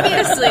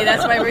 obviously,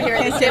 that's why we're here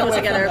at this table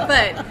together,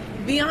 but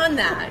beyond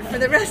that, for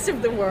the rest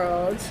of the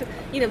world,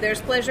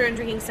 there's pleasure in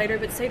drinking cider,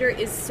 but cider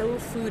is so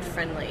food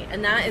friendly,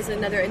 and that is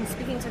another. And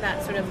speaking to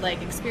that sort of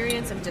like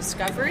experience of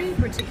discovery,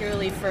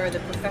 particularly for the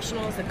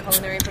professionals, the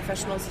culinary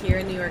professionals here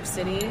in New York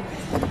City,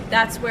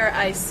 that's where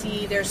I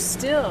see there's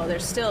still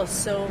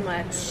so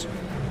much.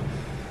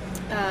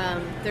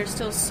 There's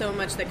still so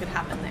much that could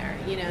happen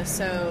there,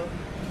 So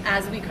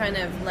as we kind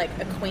of like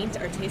acquaint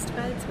our taste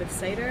buds with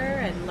cider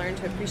and learn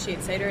to appreciate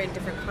cider in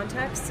different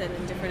contexts and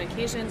in different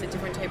occasions and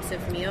different types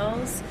of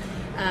meals,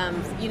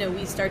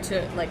 we start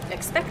to like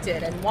expect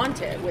it and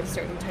want it with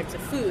certain types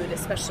of food,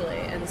 especially.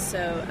 And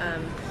so,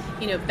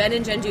 Ben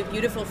and Jen do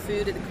beautiful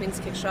food at the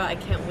Queen's Kickshot. I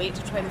can't wait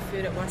to try the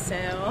food at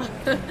Wassail.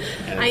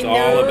 I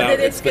know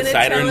that it's going to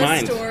tell a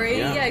story.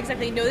 Yeah,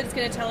 exactly. I know that it's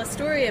going to tell a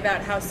story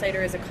about how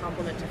cider is a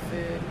complement to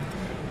food.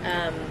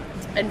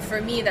 And for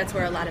me, that's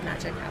where a lot of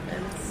magic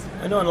happens.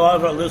 I know a lot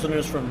of our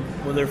listeners,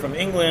 whether they're from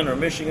England or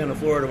Michigan or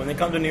Florida, when they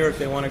come to New York,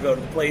 they want to go to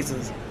the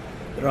places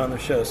that are on the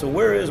show. So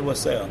where is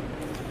Wassail?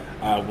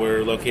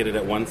 We're located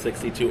at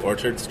 162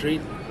 Orchard Street.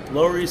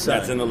 Lower East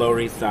Side. That's in the Lower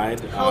East Side.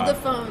 Hold the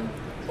phone.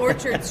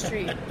 Orchard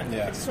Street.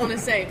 Yeah. I just want to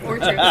say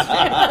Orchard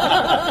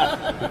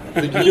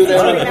Street. Did you do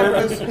that on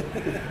purpose?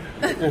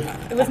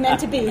 It was meant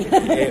to be.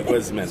 It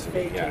was meant to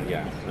be,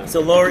 yeah. It's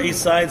a Lower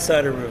East Side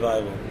cider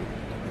revival.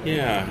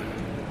 Yeah.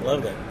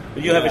 Love that.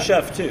 But you have a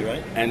chef too,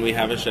 right? And we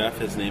have a chef.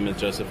 His name is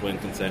Joseph Wynn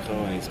Consejo,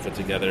 and he's put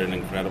together an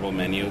incredible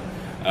menu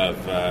of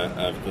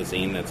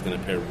cuisine that's going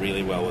to pair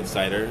really well with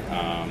cider.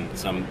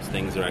 Some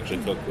things are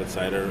actually cooked with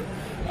cider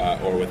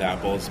or with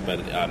apples,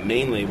 but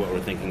mainly what we're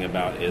thinking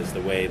about is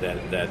the way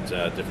that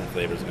different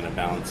flavors are going to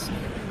balance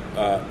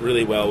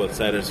really well with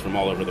ciders from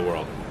all over the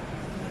world.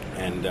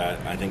 And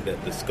I think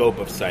that the scope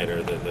of cider,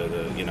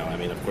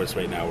 of course,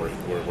 right now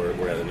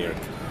we're at a New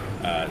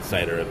York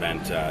cider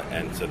event,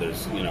 and so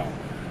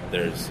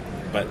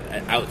but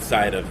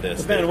outside of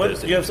this, Ben,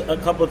 do you have a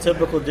couple of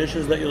typical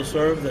dishes that you'll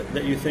serve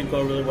that you think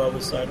go really well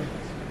with cider?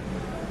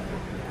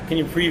 Can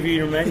you preview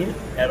your menu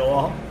at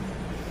all?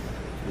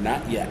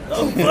 Not yet.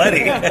 Oh,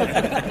 buddy.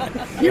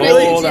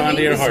 Hold on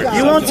to your heart.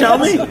 You won't tell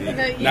me?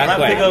 Not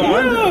quite.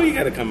 No, you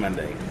got to come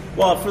Monday.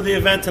 Well, for the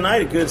event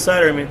tonight, a good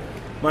cider,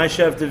 my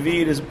chef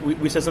David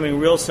we said something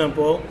real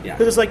simple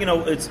because it's like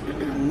it's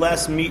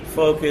less meat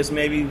focused,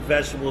 maybe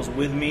vegetables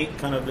with meat,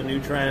 kind of the new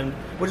trend,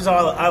 which is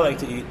all I like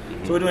to eat.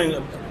 Mm-hmm. So we're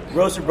doing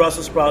roasted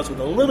Brussels sprouts with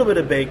a little bit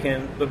of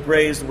bacon, but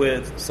braised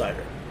with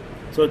cider.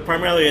 So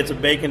primarily it's a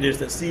bacon dish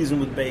that's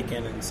seasoned with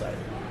bacon and cider.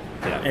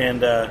 Yeah.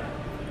 And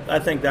I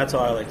think that's how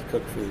I like to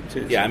cook food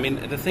too. Yeah, I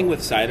mean, the thing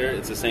with cider,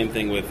 it's the same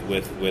thing with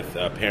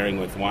pairing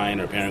with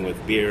wine or pairing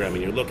with beer. I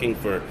mean, you're looking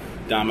for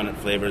dominant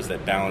flavors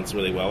that balance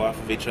really well off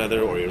of each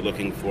other, or you're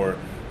looking for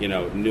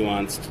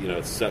nuanced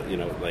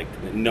like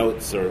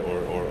notes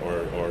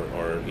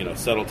or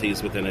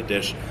subtleties within a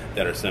dish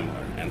that are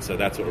similar. And so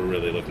that's what we're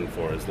really looking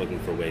for, is looking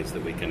for ways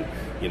that we can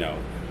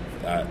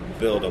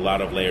build a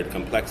lot of layered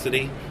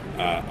complexity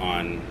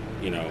on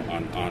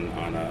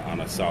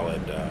a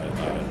solid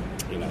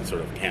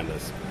sort of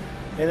canvas.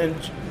 And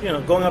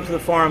then going up to the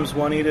farms,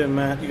 Juanita and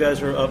Matt, you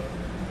guys are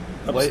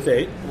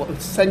upstate.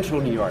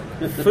 Central New York.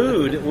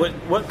 Food.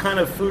 What kind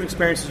of food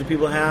experiences do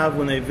people have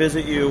when they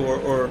visit you,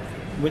 or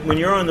when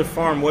you're on the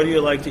farm? What do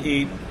you like to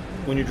eat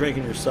when you're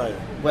drinking your cider?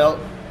 Well,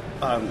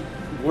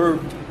 we're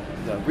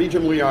the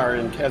region we are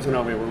in,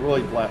 Casanova. We're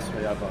really blessed.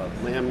 We have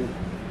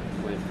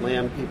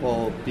lamb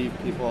people, beef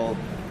people,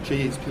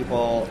 cheese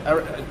people,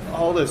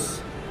 all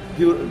this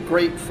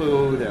great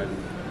food, and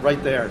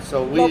right there.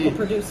 So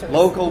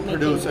local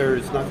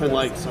producers, nothing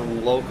like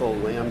some local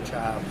lamb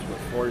chops with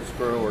force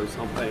brew or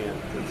something.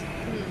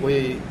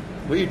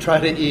 We try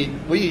to eat.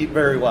 We eat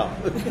very well.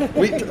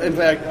 In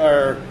fact,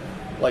 our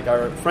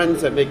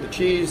friends that make the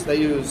cheese, they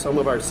use some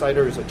of our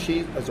cider as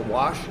a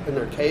wash in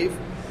their cave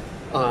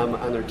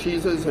on their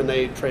cheeses, and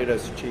they trade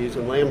us cheese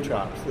and lamb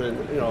chops. And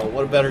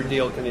what a better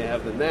deal can you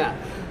have than that?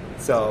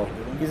 So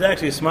he's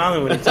actually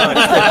smiling when he talks.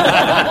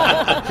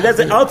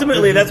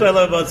 Ultimately, that's what I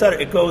love about cider.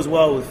 It goes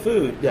well with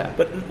food. Yeah.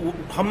 But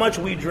how much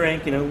we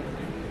drink, of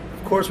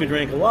course we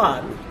drink a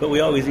lot, but we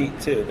always eat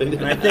too.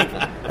 And I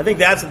think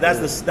that's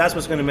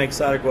what's going to make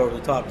cider go over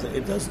the top.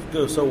 It does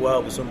go so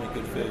well with so many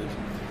good foods.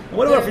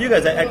 What about for you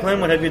guys at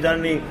Glynwood? Have you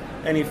done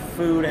any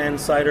food and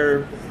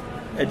cider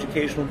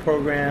educational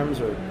programs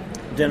or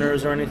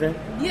dinners or anything?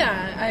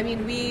 Yeah, I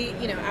mean,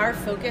 our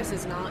focus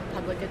is not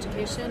public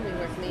education. We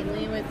work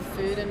mainly with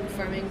food and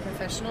farming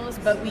professionals,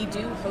 but we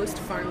do host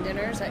farm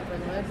dinners at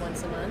Glynwood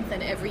once a month,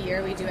 and every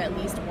year we do at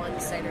least one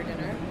cider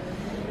dinner.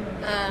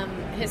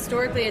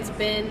 Historically, it's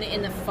been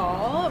in the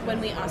fall when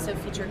we also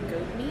feature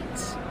goat meat.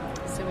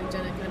 So we've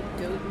done a kind of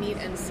goat meat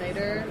and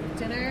cider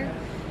dinner,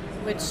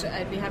 which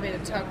I'd be happy to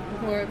talk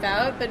more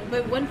about. But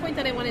one point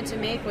that I wanted to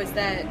make was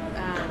that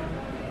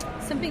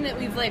something that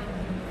we've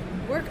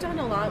worked on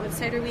a lot with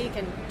Cider Week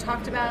and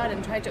talked about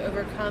and tried to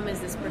overcome is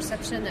this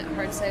perception that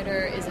hard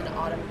cider is an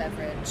autumn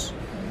beverage.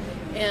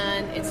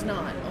 And it's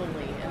not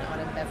only an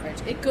autumn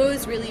beverage. It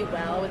goes really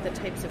well with the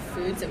types of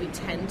foods that we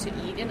tend to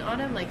eat in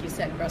autumn, like you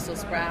said,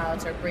 Brussels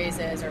sprouts or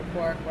braises or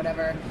pork,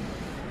 whatever.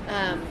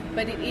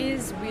 But it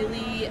is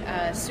really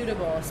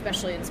suitable,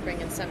 especially in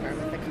spring and summer,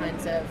 with the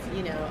kinds of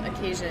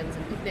occasions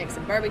and picnics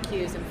and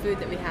barbecues and food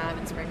that we have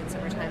in spring and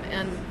summertime.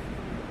 And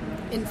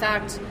in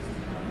fact,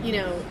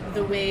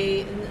 the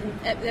way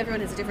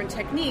everyone has a different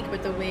technique,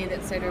 but the way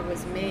that cider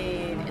was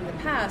made in the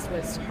past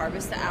was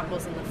harvest the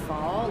apples in the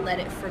fall, let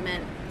it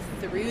ferment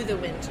through the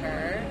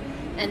winter,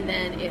 and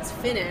then it's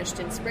finished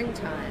in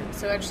springtime.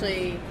 So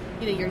actually,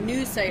 your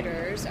new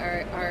ciders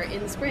are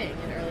in spring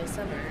and early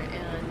summer,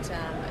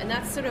 and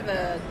that's sort of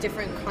a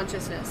different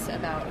consciousness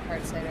about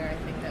hard cider. I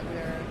think that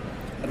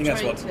I think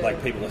that's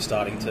what people are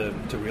starting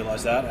to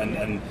realise that,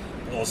 and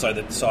also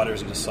that cider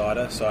isn't just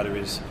cider. Cider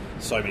is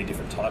so many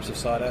different types of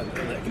cider.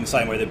 In the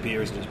same way that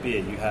beer isn't just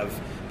beer, you have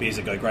beers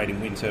that go great in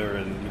winter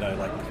and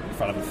like in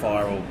front of a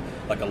fire, or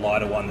like a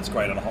lighter one that's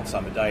great on a hot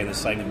summer day. And the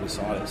same thing with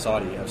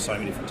cider. You have so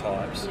many different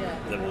types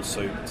that will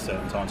suit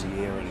certain times of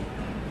year and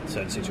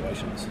certain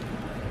situations.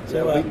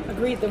 So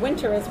agreed, the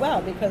winter as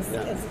well, because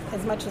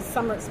as much as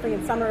spring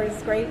and summer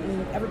is great,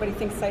 and everybody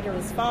thinks cider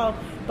is fall,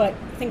 but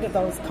think of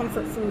those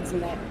comfort foods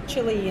and that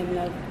chili and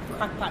the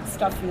crock-pot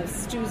stuff and the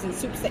stews and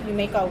soups that you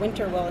make all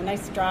winter. Well, a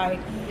nice dry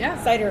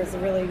cider is a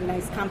really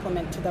nice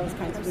complement to those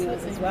kinds of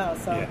meals as well.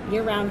 So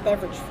year-round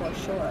beverage for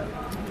sure.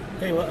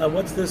 Hey,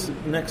 what's this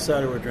next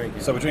cider we're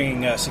drinking? So we're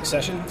drinking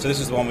Succession. So this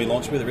is the one we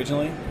launched with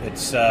originally.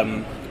 It's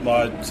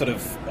my sort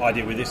of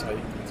idea with this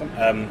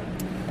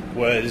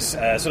was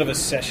sort of a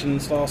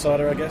session-style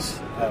cider, I guess,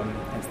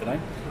 hence the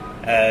name.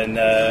 And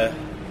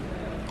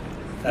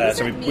does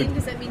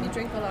that mean you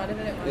drink a lot of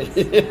it at once?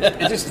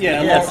 It's just,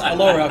 a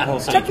lower alcohol.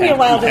 So took me a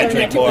while to learn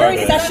that. Very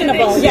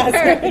sessionable, yes.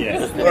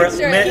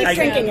 Keep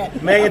drinking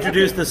it. May I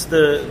introduce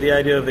the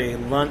idea of a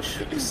lunch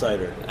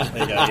cider? There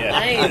you go,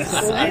 Nice.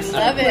 I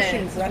love it.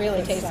 It's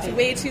really tasty. It's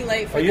way too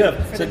late for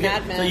the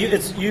madmen.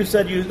 So you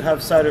said you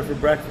have cider for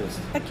breakfast?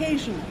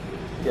 Occasionally.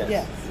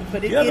 Yes.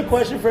 But do you have a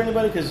question for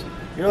anybody? Because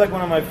you're like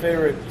one of my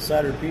favorite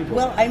cider people.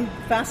 Well, I'm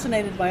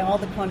fascinated by all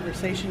the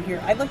conversation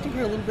here. I'd like to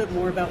hear a little bit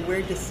more about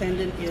where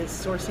Descendant is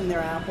sourcing their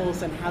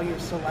apples and how you're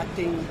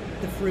selecting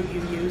the fruit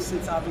you use,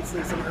 since obviously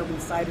as an urban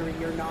cidery,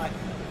 you're not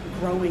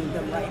growing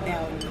them right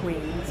now in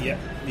Queens.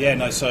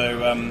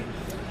 So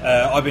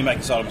I've been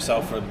making cider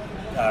myself for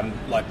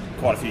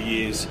quite a few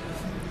years,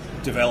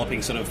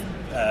 developing sort of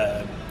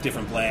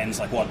different blends,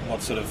 like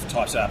what sort of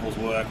types of apples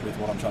work with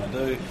what I'm trying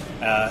to do.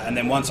 And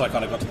then once I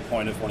kind of got to the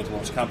point of wanting to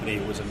launch a company,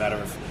 it was a matter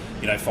of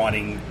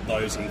finding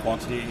those in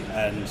quantity,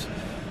 and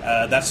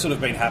that's sort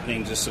of been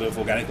happening just sort of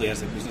organically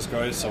as the business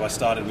grows. So I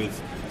started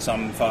with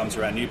some farms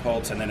around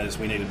Newport, and then as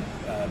we needed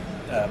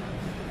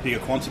bigger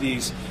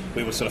quantities,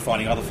 we were sort of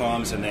finding other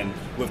farms, and then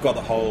we've got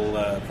the whole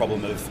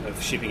problem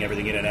of shipping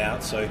everything in and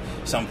out. So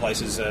some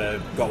places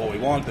got what we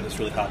want, but it's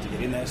really hard to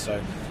get in there.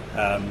 So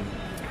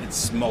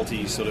it's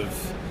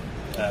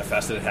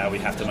faceted how we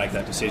have to make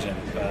that decision.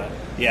 But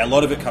yeah, a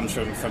lot of it comes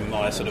from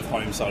my sort of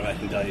home cider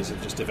making days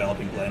of just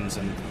developing blends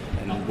and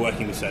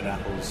working with certain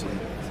apples. And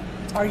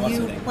are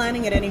you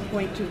planning at any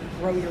point to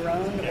grow your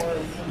own? Or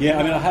yeah,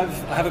 I mean, I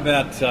have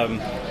about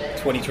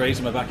 20 trees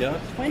in my backyard.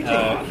 20?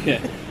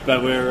 Yeah,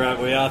 but we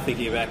are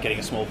thinking about getting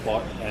a small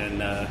plot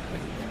and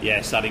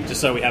starting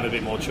just so we have a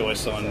bit more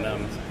choice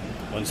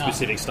on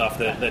specific stuff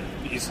that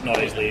is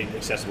not easily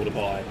accessible to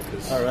buy.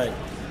 All right.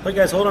 Hey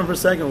guys, hold on for a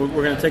second.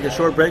 We're going to take a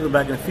short break. We're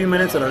back in a few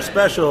minutes at our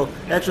special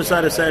Extra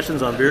Cider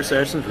Sessions on Beer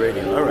Sessions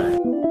Radio. All right.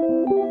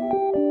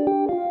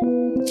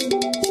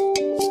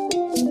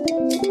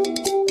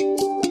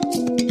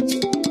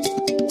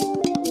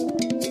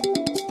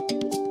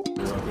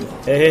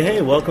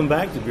 Hey, welcome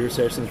back to Beer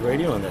Sessions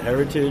Radio on the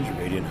Heritage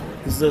Radio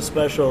Network. This is a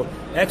special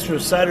Extra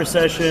Cider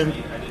Session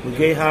with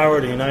Gay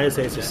Howard of the United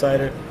States of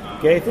Cider.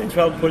 Gay, thanks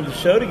for helping put the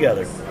show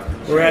together.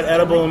 We're at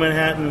Edible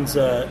Manhattan's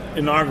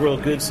inaugural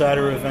Good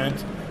Cider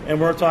event, and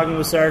we're talking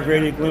with Sara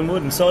Grady of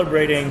Glynwood and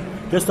celebrating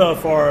just how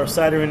far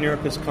cider in New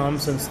York has come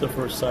since the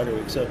first cider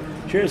week. So,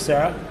 cheers,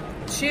 Sarah.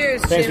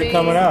 Cheers, thanks Jimmy. for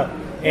coming out.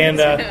 And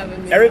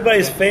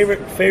everybody's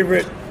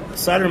favorite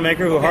cider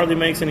maker who hardly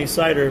makes any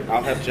cider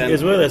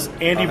is with us,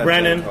 Andy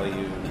Brennan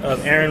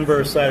of Aaron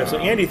Burr Cider. So,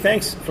 Andy,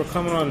 thanks for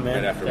coming on,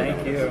 man.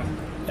 Thank you.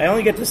 I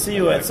only get to see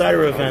you at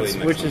cider events,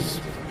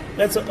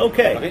 that's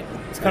okay.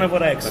 It's kind of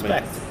what I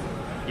expect.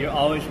 You're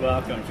always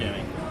welcome,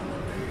 Jimmy.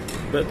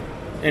 But,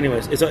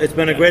 anyways, it's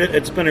been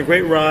a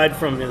great ride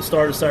from the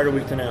start of Cider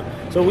Week to now.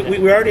 So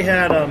we already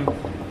had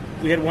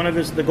one of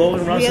the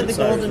Golden Russet. We had the ciders,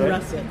 Golden right?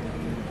 Russet,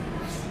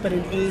 but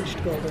an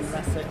aged Golden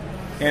Russet.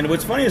 And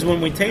what's funny is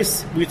when we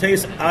taste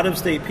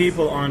out-of-state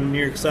people on New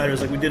York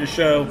ciders. Like we did a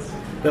show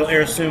that'll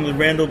air soon with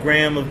Randall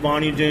Graham of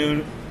Bonnie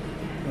Doon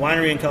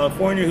Winery in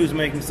California, who's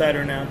making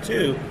cider now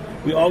too.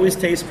 We always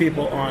taste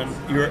people on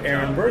your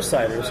Aaron Burr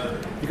ciders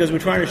because we're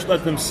trying to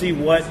let them see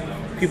what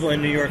people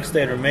in New York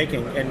State are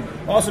making, and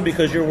also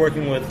because you're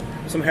working with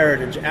some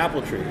heritage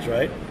apple trees,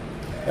 right?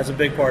 That's a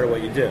big part of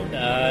what you do.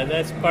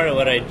 That's part of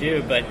what I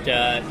do, but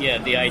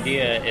the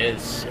idea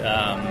is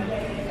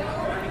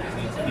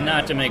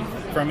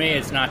for me,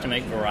 it's not to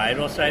make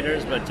varietal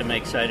ciders, but to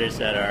make ciders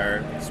that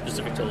are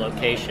specific to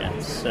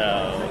locations.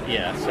 So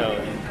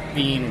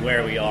being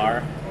where we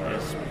are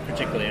is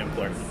particularly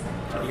important.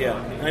 Yeah,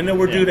 I know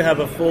we're due to have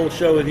a full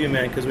show with you,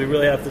 man, because we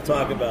really have to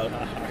talk about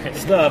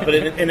stuff. But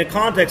in the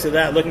context of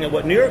that, looking at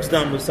what New York's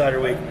done with Cider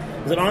Week,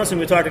 is that honestly,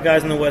 when we talk to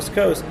guys on the West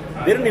Coast,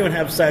 they don't even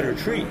have cider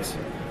trees,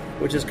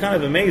 which is kind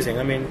of amazing.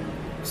 I mean,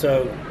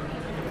 so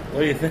what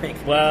do you think?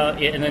 Well,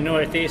 in the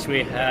Northeast,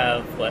 we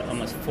have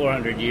almost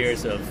 400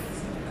 years of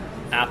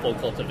apple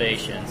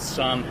cultivation.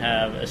 Some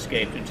have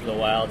escaped into the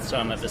wild,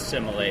 some have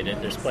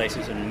assimilated. There's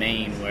places in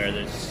Maine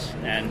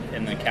and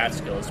in the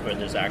Catskills where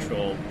there's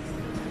actual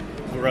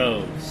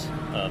groves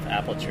of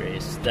apple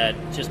trees that,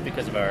 just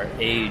because of our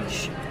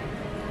age,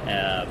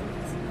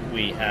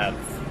 we have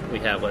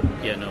what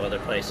no other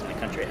place in the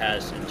country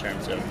has in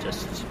terms of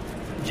just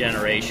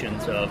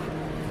generations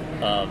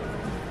of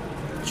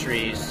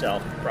trees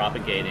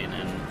self-propagating.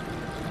 And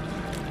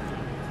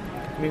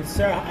I mean,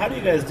 Sarah, how do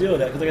you guys deal with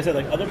that? Because, like I said,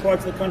 other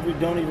parts of the country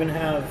don't even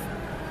have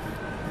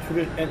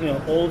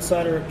old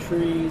cider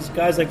trees.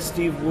 Guys like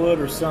Steve Wood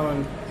are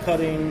selling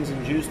cuttings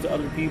and juice to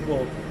other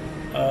people.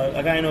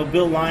 A guy I know,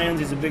 Bill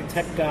Lyons, he's a big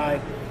tech guy.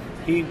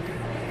 He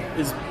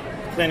is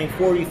planting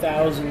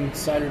 40,000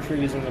 cider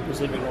trees in the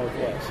Pacific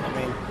Northwest. I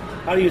mean,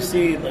 how do you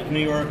see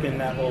New York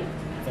and that whole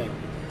thing?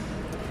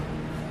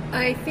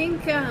 I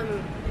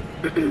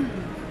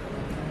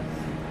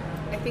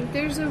think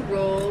there's a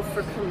role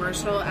for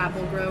commercial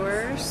apple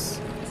growers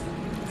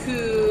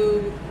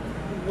who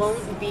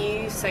won't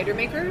be cider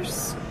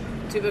makers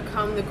to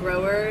become the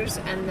growers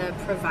and the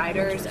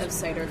providers of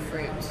cider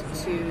fruit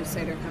to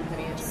cider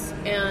companies.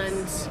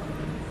 And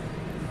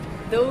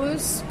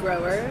those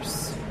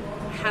growers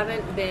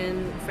haven't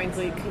been,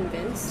 frankly,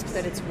 convinced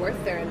that it's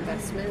worth their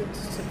investment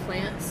to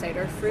plant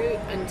cider fruit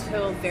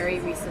until very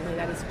recently.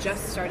 That is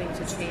just starting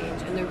to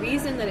change. And the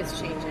reason that it's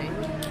changing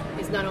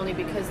is not only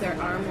because there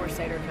are more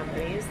cider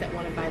companies that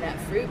want to buy that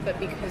fruit, but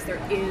because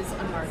there is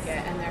a market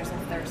and there's a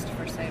thirst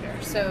for cider.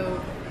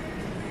 So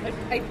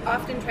I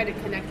often try to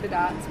connect the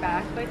dots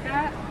back like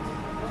that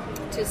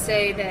to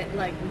say that,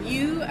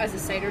 you as a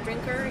cider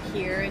drinker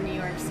here in New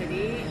York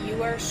City,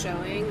 you are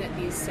showing that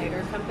these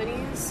cider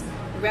companies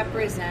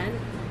represent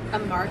a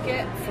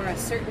market for a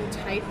certain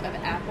type of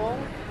apple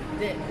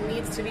that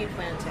needs to be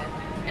planted.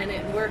 And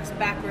it works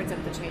backwards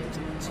up the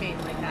chain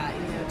like that,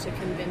 to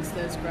convince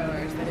those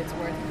growers that it's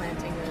worth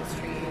planting those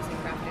trees and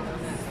grafting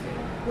on that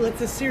fruit. Well,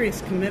 it's a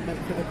serious commitment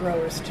for the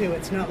growers, too.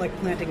 It's not like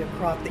planting a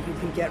crop that you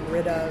can get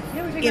rid of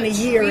in a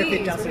year if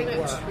it doesn't work.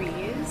 We're talking about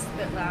trees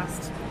that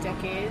last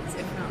decades,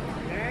 if not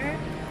longer.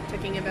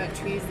 Talking about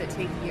trees that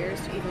take years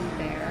to even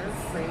bear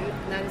fruit,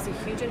 and that is a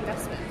huge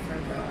investment for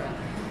a grower.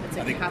 It's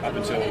a I think capital up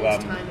until,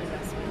 and time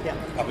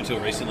investment. Up until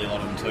recently, a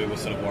lot of them too were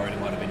sort of worried it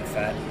might have been a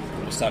fad.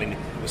 It was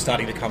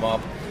starting to come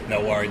up, and they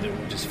were worried that it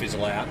would just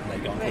fizzle out, and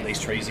they'd go and put these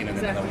trees in, and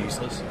then they were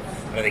useless.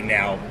 But I think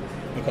now,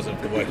 because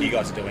of the work you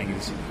guys are doing,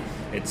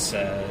 it's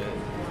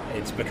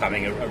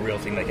becoming a real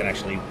thing. They can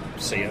actually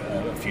see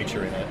a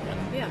future in it.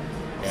 And, yeah.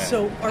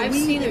 So I've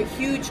seen a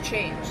huge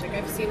change. Like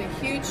I've seen a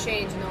huge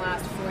change in the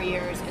last 4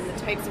 years in the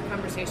types of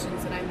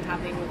conversations that I'm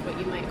having with what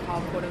you might call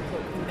 "quote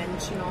unquote"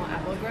 conventional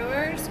apple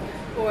growers,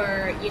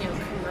 or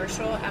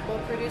commercial apple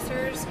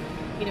producers.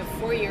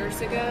 4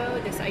 years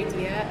ago, this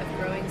idea of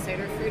growing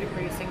cider fruit and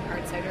producing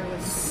hard cider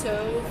was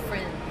so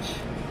fringe,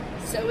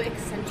 so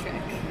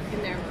eccentric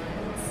in their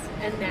minds,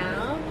 and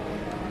now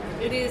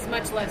it is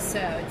much less so.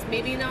 It's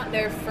maybe not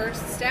their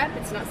first step.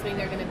 It's not something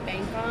they're going to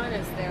bank on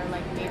as their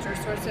major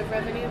source of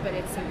revenue, but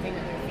it's something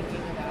that they're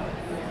thinking about.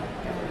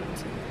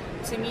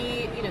 And to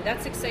me,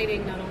 that's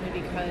exciting not only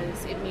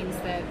because it means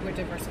that we're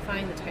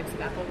diversifying the types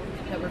of apple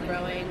that we're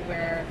growing,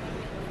 we're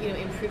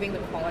improving the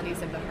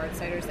qualities of the hard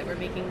ciders that we're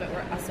making, but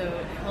we're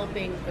also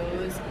helping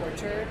those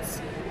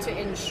orchards to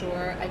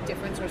ensure a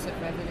different source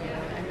of revenue,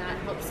 and that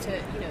helps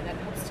to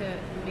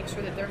make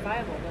sure that they're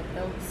viable, that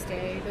those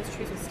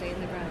trees will stay in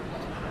the ground.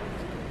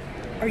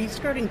 Are you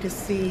starting to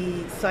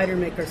see cider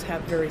makers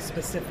have very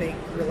specific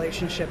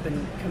relationship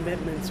and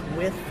commitments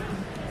with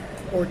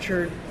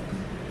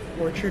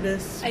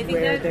orchardists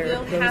where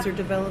those are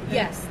developing?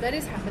 Yes, that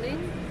is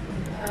happening,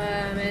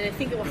 and I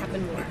think it will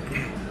happen more.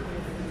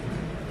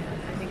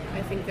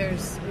 I think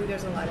there's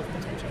a lot of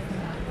potential for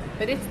that,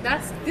 but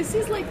this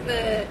is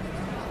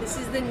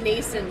the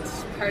nascent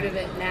part of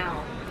it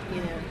now.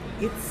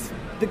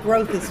 The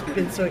growth has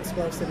been so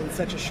explosive in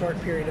such a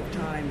short period of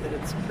time that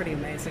it's pretty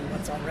amazing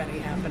what's already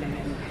happening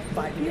in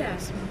 5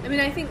 years. I mean,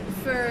 I think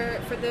for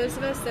those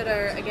of us that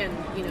are, again,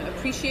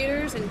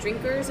 appreciators and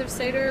drinkers of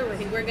cider, I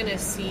think we're going to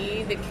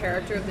see the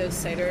character of those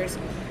ciders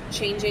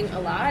changing a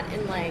lot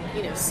in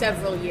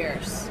several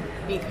years,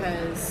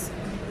 because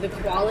the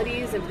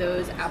qualities of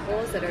those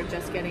apples that are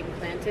just getting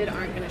planted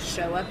aren't going to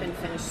show up in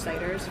finished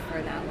ciders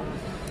for that long.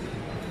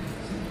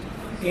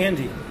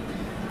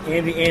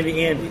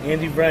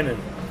 Andy Brennan.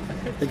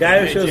 The guy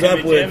who shows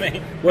up with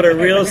what a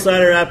real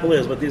cider apple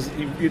is. But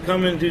you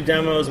come in and do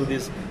demos with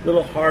these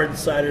little hard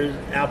cider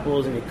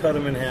apples, and you cut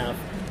them in half.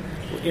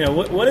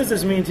 What does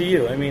this mean to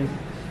you? I mean,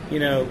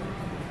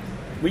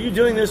 were you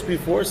doing this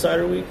before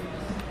Cider Week?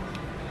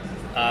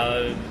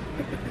 How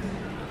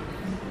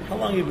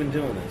long have you been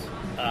doing this?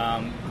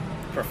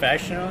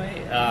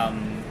 Professionally,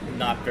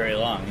 not very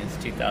long. It's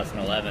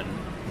 2011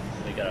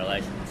 we got our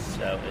license,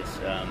 so it's.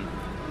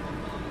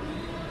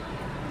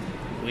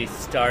 We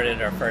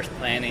started our first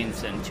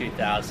plantings in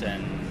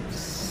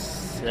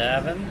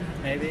 2007,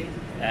 maybe,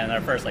 and our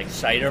first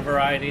cider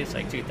varieties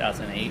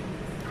 2008.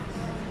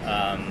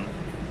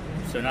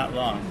 So not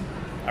long.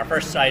 Our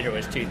first cider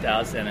was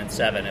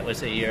 2007. It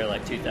was a year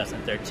like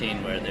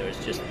 2013 where there was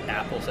just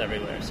apples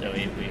everywhere. So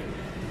we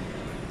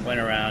went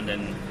around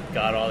and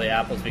got all the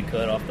apples we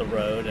could off the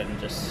road and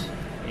just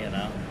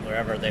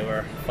wherever they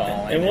were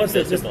falling. And what's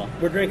this?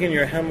 We're drinking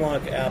your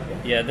hemlock apple.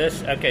 Yeah,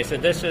 so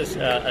this is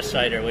a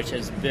cider which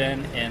has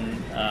been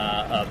in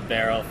a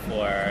barrel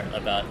for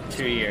about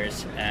 2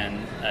 years,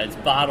 and it's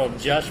bottled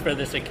just for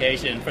this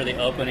occasion, for the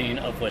opening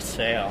of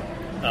Wassail,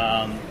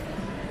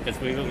 because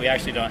we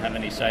actually don't have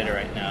any cider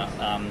right now.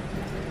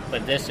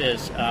 But this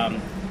is,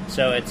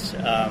 so it's,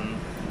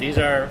 these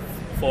are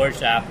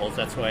foraged apples,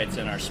 that's why it's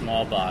in our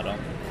small bottle.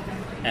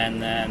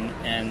 And then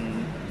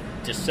in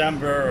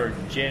December or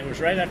it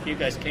was right after you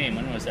guys came.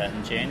 When was that?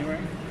 In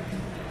January?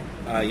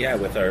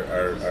 With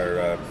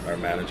our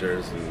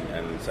managers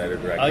and cider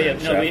director. Oh yeah,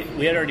 no,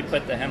 we had already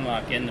put the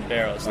hemlock in the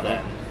barrels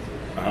then.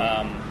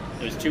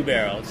 It was 2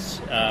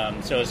 barrels,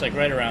 so it was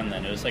right around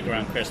then. It was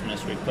around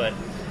Christmas. We put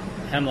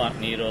hemlock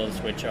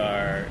needles, which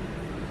are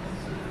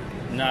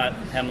not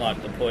hemlock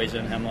the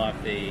poison, hemlock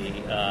the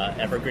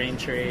evergreen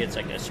tree. It's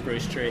like a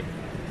spruce tree.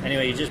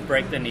 Anyway, you just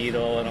break the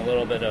needle, and a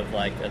little bit of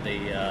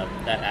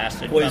that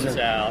acid poison comes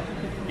out.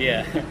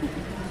 Yeah,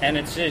 and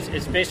it's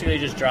basically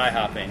just dry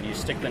hopping. You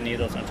stick the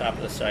needles on top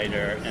of the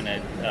cider, and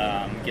it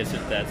gives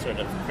it that sort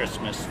of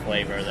Christmas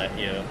flavor that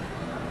you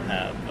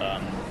have.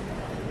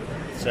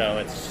 So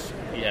it's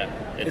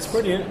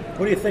pretty.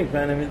 What do you think,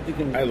 Ben? I mean,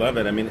 I love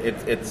it. I mean,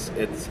 it's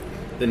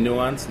the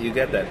nuance. You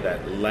get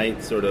that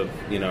light sort of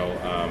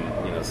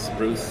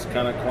spruce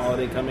kind of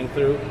quality coming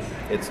through.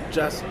 It's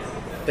just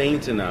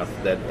faint enough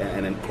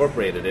and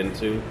incorporated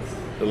into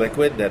the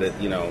liquid that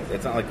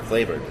it's not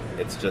flavored.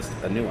 It's just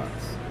a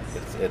nuance.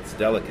 It's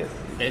delicate.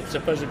 It's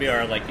supposed to be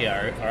our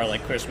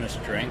Christmas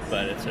drink,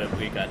 but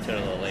we got to it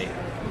a little late.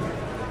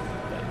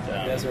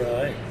 But, you guys are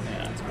all right.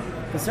 Yeah.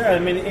 But Sarah, I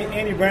mean,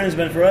 Andy Brennan's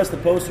been for us the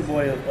poster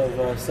boy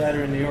of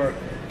cider in New York,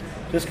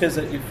 just because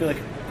you feel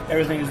like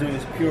everything he's doing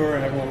is pure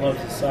and everyone loves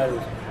his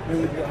ciders. I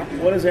mean,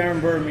 what does Aaron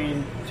Burr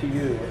mean to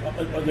you?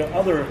 Are there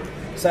other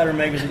cider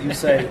makers that you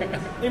say,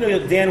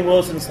 Dan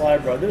Wilson,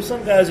 Slybro? There's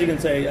some guys you can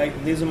say,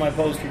 these are my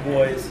poster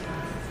boys.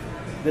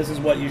 This is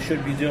what you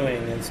should be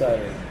doing in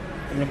cider.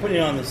 I'm going to put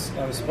you on the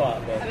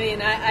spot. But I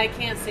mean, I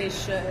can't say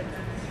should.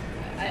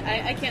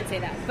 I can't say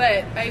that,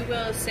 but I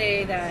will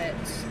say that,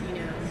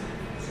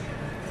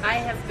 I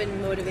have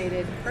been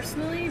motivated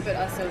personally, but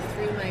also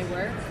through my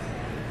work,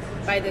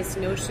 by this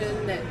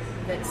notion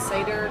that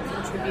cider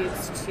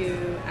contributes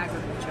to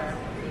agriculture.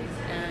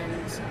 And,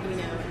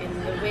 in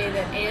the way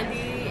that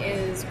Andy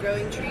is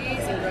growing trees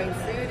and growing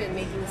fruit and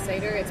making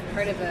cider, it's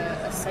part of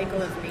a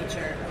cycle of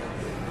nature.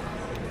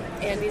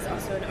 Andy's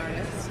also an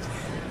artist.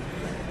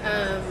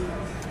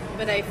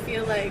 But I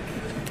feel like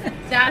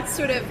that's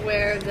sort of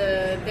where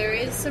there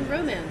is some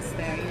romance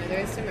there. There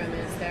is some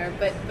romance there.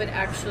 But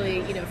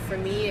actually, for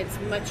me, it's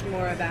much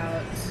more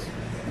about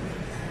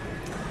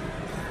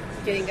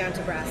getting down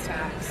to brass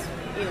tacks,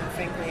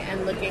 frankly,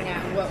 and looking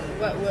at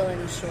what will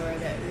ensure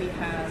that we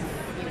have,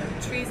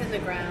 trees in the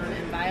ground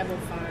and viable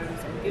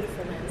farms and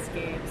beautiful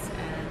landscapes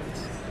and,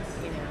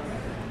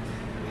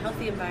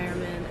 healthy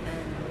environment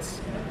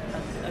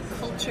and a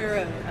culture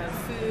of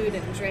food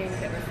and drink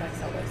that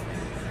reflects all those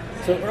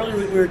things. So earlier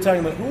we were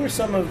talking about who are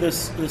some of the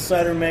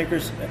cider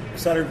makers,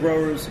 cider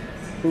growers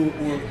who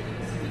were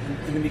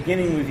in the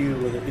beginning with you,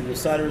 whether it be the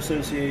Cider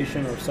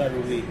Association or Cider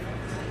Week.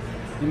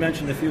 You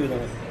mentioned a few of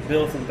them.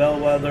 Bill from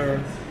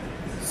Bellwether.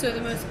 So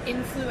the most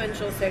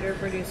influential cider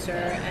producer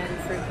and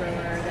fruit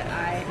grower that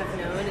I have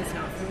known is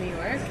not from New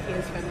York. He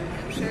is from New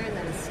Hampshire, and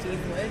that is Steve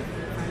Wood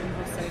from Farming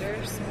Hall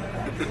Ciders.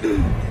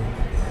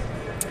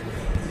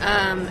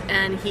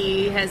 And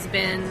he has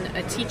been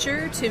a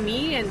teacher to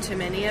me and to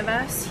many of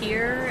us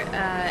here,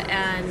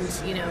 and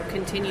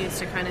continues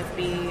to kind of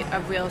be a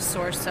real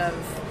source of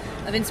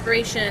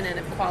inspiration and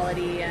of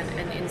quality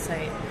and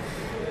insight.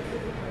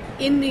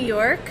 In New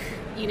York,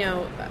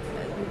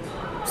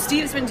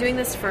 Steve's been doing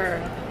this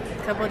for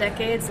a couple of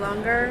decades,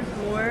 longer,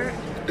 more.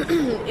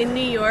 In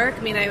New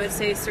York, I would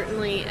say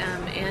certainly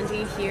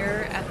Andy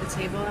here at the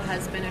table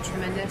has been a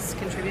tremendous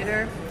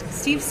contributor.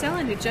 Steve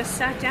Sellen, who just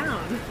sat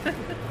down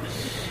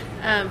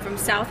from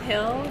South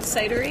Hill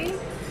Cidery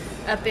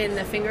up in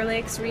the Finger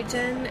Lakes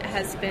region,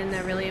 has been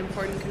a really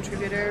important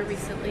contributor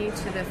recently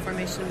to the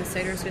formation of the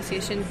Cider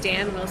Association.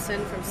 Dan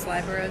Wilson from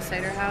Slyborough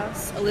Cider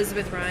House,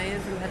 Elizabeth Ryan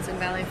from Hudson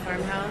Valley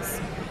Farmhouse,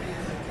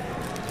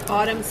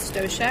 Autumn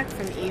Stoshek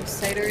from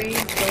Eve's Cidery,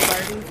 Bill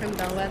Barton from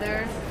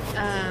Bellwether,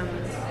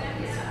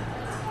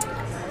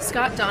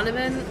 Scott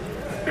Donovan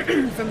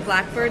from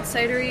Blackbird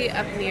Cidery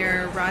up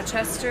near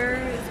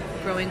Rochester,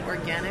 growing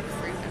organic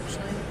fruit,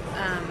 actually.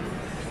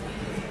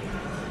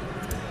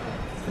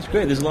 That's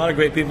great. There's a lot of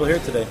great people here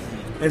today.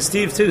 And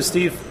Steve, too.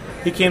 Steve,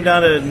 he came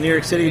down to New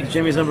York City,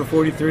 Jimmy's number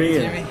 43.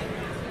 And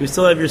we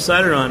still have your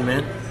cider on,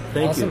 man.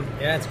 Thank you.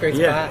 Yeah, it's a great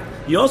spot.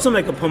 You also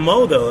make a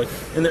pommeau, though.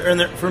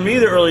 For me,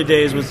 the early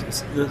days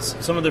was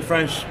some of the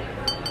French,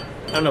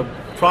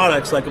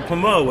 products like a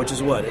pommeau, which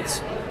is what? It's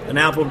an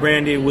apple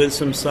brandy with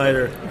some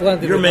cider.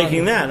 Blended. You're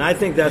making that, and I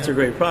think that's a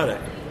great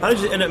product. How did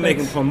you end up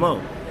making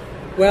pommeau?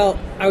 Well,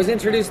 I was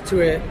introduced to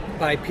it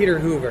by Peter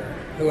Hoover,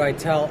 who I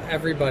tell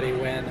everybody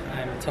when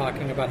I'm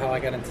talking about how I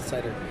got into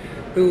cider.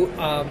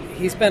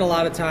 He spent a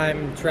lot of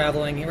time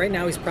traveling. Right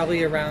now he's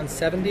probably around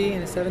 70,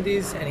 in his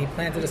 70s, and he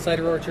planted a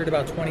cider orchard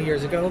about 20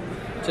 years ago,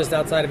 just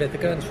outside of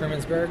Ithaca in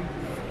Trumansburg.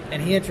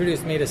 And he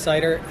introduced me to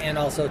cider and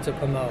also to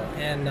pommeau.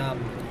 And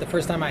the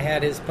first time I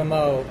had his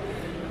pommeau,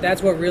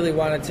 that's what really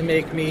wanted to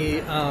make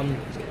me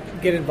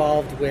get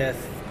involved with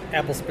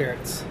apple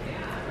spirits.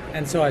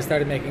 And so I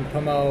started making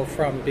pommeau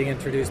from being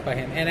introduced by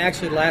him. And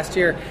actually last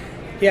year,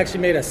 he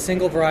actually made a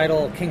single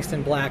varietal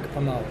Kingston Black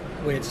pommeau,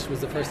 which was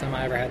the first time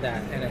I ever had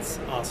that, and it's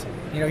awesome.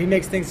 He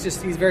makes things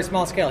he's very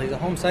small scale. He's a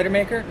home cider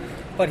maker,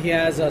 but he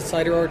has a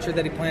cider orchard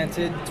that he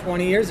planted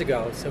 20 years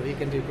ago, so he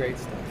can do great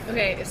stuff.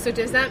 Okay, so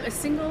does that, a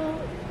single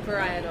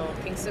varietal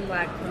Kingston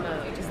Black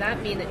pommeau, does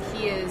that mean that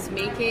he is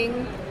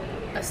making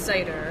a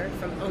cider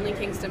from only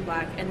Kingston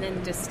Black and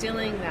then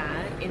distilling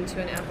that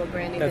into an apple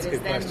brandy that is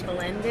then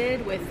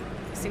blended with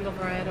single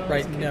varietals?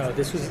 Right, no,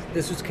 this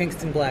was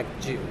Kingston Black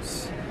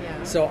juice.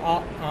 Yeah. So,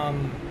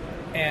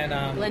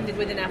 blended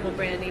with an apple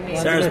brandy, maybe.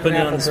 Sarah's putting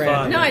you on the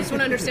spot. No, I just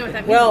want to understand what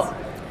that means. Well,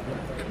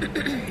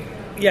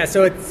 yeah,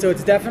 so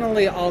it's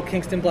definitely all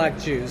Kingston Black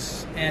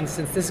juice, and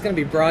since this is going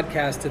to be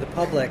broadcast to the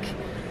public,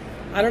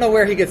 I don't know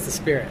where he gets the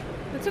spirit.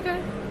 That's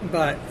okay.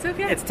 But it's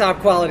okay. It's top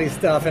quality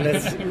stuff, and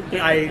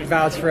I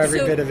vouch for every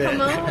bit of it.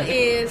 Pommeau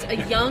is a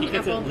young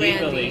apple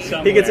brandy.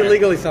 He gets it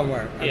legally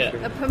somewhere. Yeah.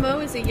 A pommeau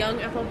is a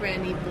young apple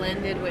brandy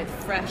blended with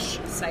fresh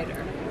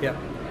cider. Yep.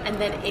 And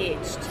then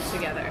aged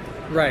together.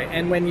 Right,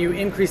 and when you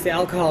increase the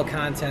alcohol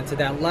content to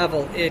that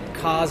level, it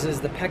causes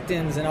the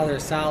pectins and other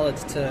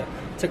solids to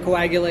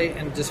coagulate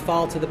and just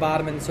fall to the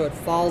bottom, and so it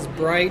falls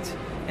bright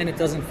and it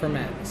doesn't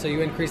ferment. So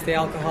you increase the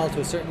alcohol to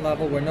a certain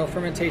level where no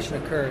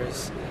fermentation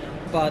occurs,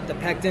 but the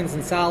pectins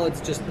and solids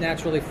just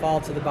naturally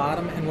fall to the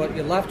bottom, and what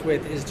you're left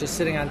with is just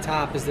sitting on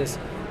top is this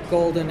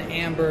golden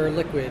amber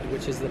liquid,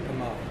 which is the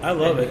pommeau. I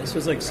love it. So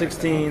it's like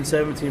 16,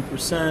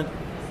 17%.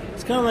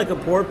 It's kind of like a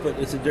port, but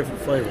it's a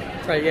different flavor.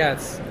 Right, yeah,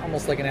 it's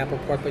almost like an apple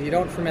port, but you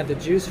don't ferment the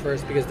juice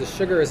first because the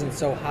sugar isn't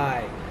so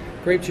high.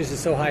 grape juice is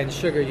so high in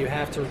sugar, you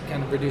have to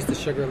kind of reduce the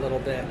sugar a little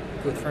bit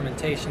with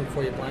fermentation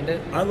before you blend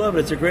it. I love it.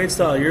 It's a great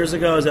style. Years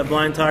ago, I was at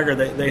Blind Tiger.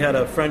 They had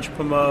a French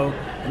Pommeau,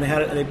 and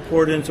they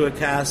poured it into a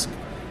cask,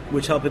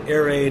 which helped it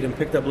aerate and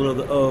picked up a little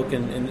of the oak,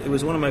 and it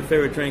was one of my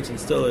favorite drinks and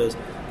still is.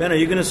 Ben, are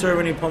you going to serve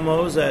any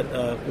Pommeaus at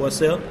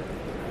Wassail?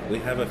 We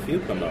have a few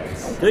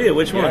Pommeaus. Do you?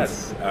 Which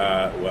yes.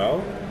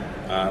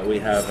 ones? We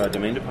have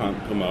Domaine de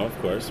Pommeau, of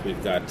course.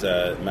 We've got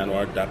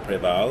Manoir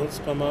d'Apreval's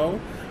Pommeau.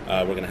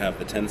 We're going to have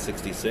the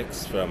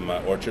 1066 from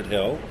Orchard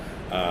Hill.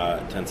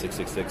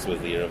 1066 was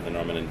the year of the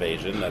Norman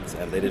invasion.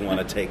 And they didn't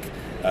want to take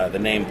the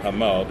name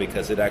Pommeau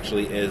because it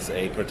actually is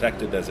a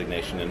protected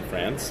designation in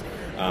France.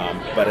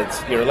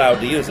 But you're allowed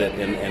to use it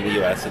in the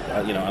U.S.,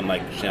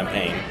 unlike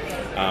Champagne.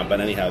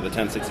 But anyhow, the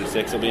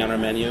 1066 will be on our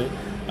menu.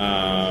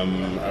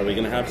 Are we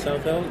going to have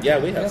South Hill? Yeah,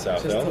 we have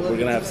South Hill. We're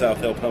going to have South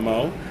Hill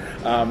Pommeau.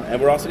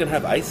 And we're also going to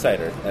have ice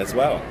cider as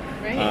well.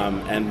 Right.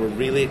 And we're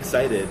really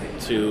excited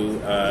to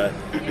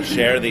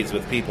share these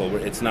with people.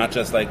 It's not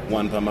just like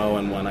one Pommeau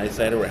and one ice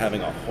cider. We're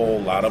having a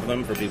whole lot of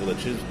them for people to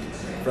choose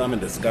from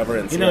and discover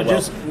and see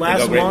just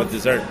last go great month, with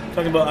dessert.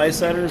 Talking about ice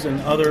ciders and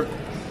other...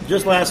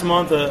 Just last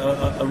month,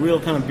 a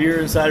real kind of beer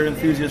and cider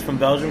enthusiast from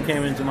Belgium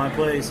came into my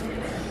place,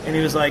 and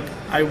he was like,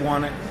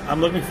 I'm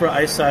looking for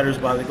ice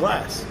ciders by the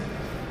glass.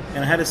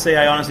 And I had to say,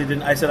 I honestly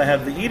didn't. I said I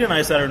have the Eden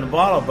ice cider in the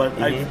bottle, but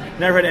I've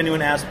never had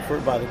anyone ask for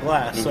it by the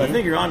glass. So I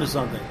think you're onto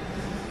something,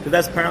 because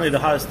that's apparently the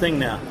hottest thing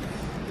now.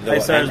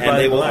 Ice ciders by the glass. And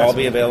they will all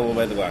be available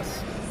by the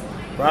glass.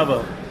 Bravo!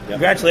 Yep.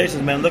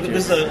 Congratulations, man. Look,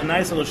 this is a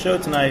nice little show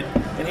tonight.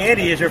 And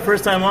Andy, it's your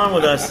first time on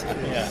with us.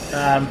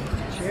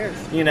 Cheers.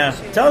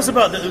 Tell us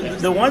about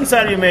the one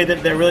cider you made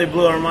that really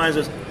blew our minds.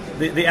 Was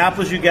the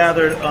apples you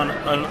gathered on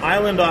an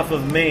island off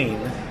of Maine.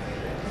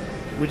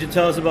 Would you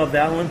tell us about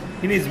that one?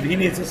 He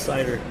needs a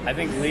cider. I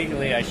think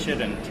legally I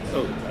shouldn't.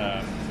 Oh.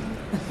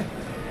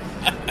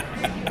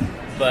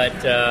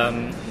 But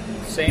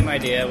same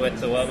idea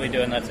with what we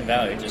do in Hudson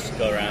Valley. Just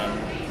go around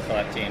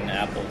collecting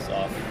apples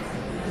off.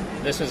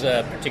 This is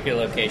a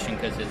particular location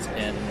because it's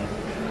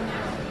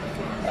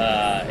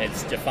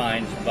it's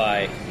defined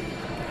by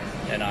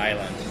an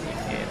island.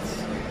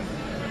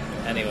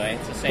 Anyway,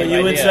 it's the same idea. But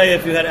you would say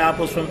if you had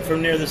apples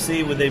from near the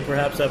sea, would they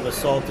perhaps have a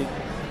salty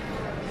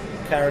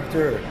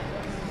character?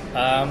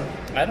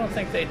 I don't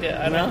think they did.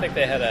 I don't think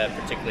they had a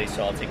particularly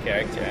salty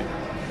character.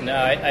 No,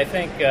 I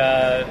think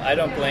I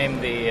don't blame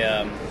the.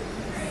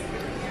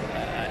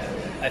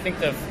 I think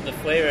the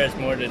flavor has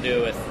more to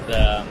do with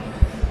the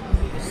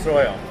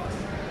soil.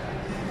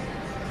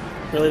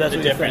 Really, that's the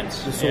what difference.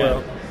 You think, the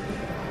soil.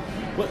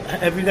 Yeah. What,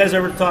 have you guys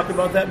ever talked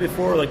about that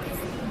before, like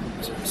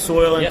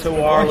soil and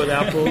terroir with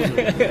apples?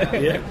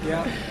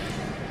 Yeah.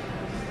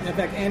 In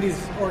fact,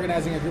 Andy's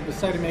organizing a group of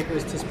cider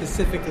makers to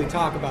specifically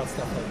talk about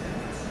stuff like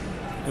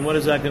that. And what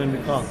is that going to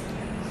be called?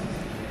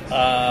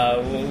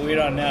 We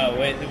don't know.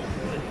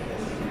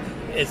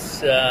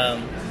 It's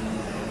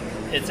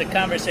a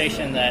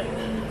conversation that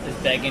is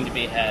begging to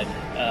be had,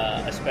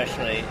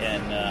 especially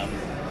in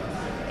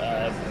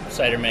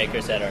cider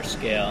makers at our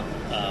scale.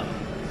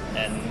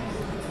 And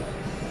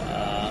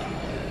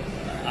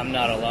I'm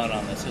not alone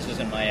on this. This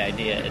isn't my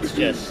idea. It's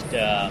just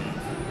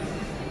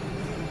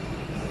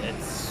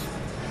it's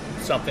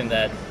something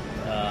that.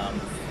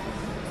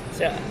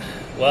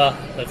 Well,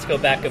 let's go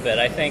back a bit.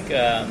 I think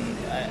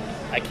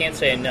I can't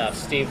say enough.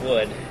 Steve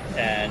Wood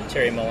and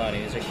Terry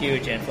Maloney, these are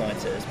huge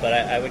influences, but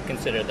I would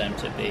consider them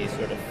to be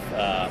sort of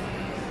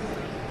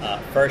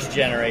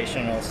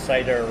first-generational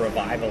cider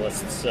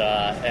revivalists,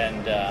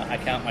 and I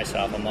count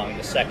myself among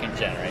the second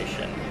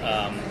generation.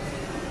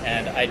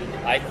 And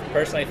I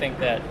personally think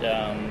that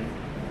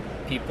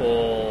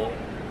people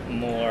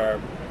more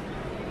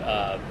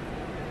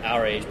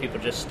our age, people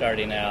just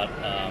starting out,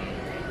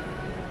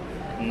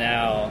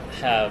 now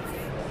have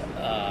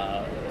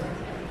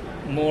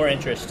more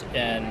interest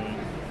in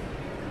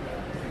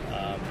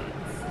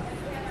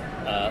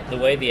the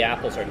way the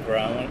apples are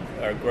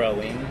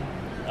growing.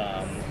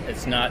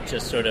 It's not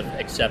just sort of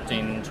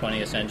accepting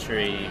 20th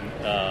century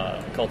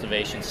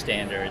cultivation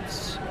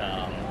standards,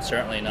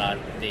 certainly not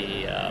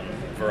the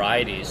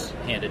varieties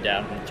handed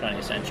down from the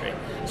 20th century.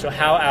 So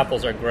how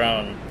apples are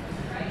grown,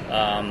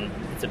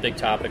 it's a big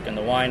topic in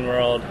the wine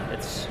world.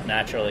 It's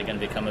naturally going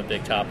to become a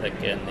big topic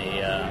in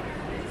the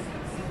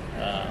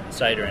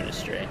cider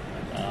industry.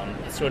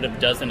 It sort of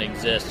doesn't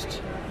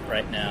exist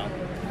right now.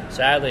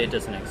 Sadly, it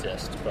doesn't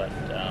exist, but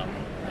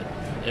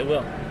it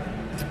will.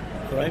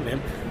 All right,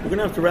 man. We're going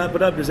to have to wrap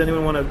it up. Does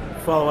anyone want to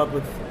follow up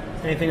with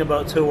anything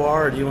about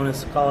terroir, or do you want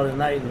to call it a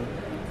night and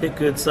pick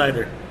good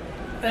cider?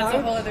 That's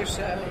a whole other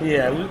show.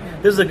 Yeah,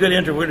 this is a good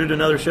intro. We're going to do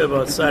another show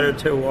about cider,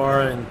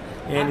 terroir, and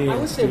Andy. I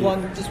would say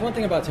one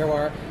thing about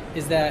terroir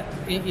is that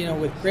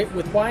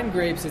with wine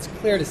grapes, it's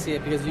clear to see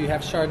it because you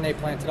have Chardonnay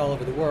planted all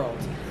over the world.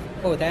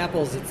 But with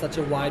apples, it's such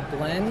a wide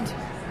blend.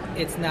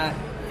 It's not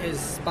as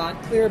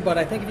spot clear, but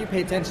I think if you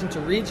pay attention to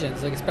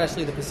regions, like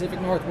especially the Pacific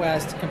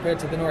Northwest compared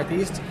to the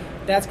Northeast,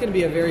 that's going to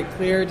be a very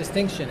clear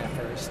distinction at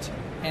first.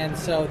 And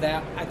so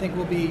that, I think,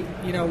 will be,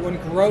 one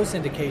gross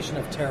indication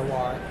of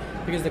terroir.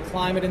 because the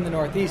climate in the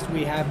Northeast,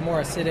 we have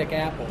more acidic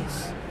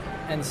apples.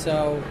 And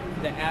so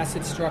the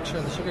acid structure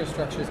and the sugar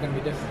structure is going to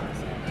be different.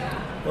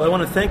 Well, I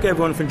want to thank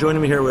everyone for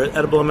joining me here. We're at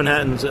Edible in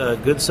Manhattan's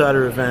Good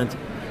Cider event.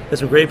 There's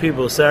some great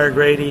people: Sara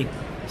Grady,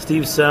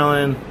 Steve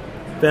Sellen,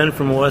 Ben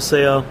from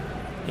Wassail,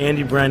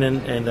 Andy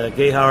Brennan, and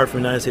Gay Howard from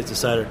United States of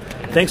Cider.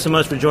 Thanks so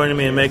much for joining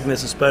me and making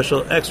this a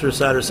special extra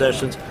cider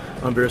sessions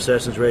on Beer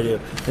Sessions Radio.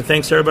 And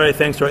thanks to everybody.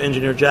 Thanks to our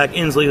engineer, Jack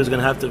Inslee, who's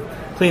going to have to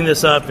clean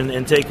this up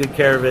and take good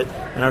care of it,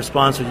 and our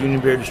sponsor,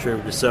 Union Beer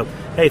Distributors. So,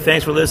 hey,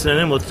 thanks for listening,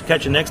 and we'll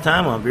catch you next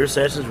time on Beer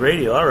Sessions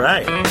Radio. All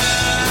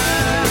right.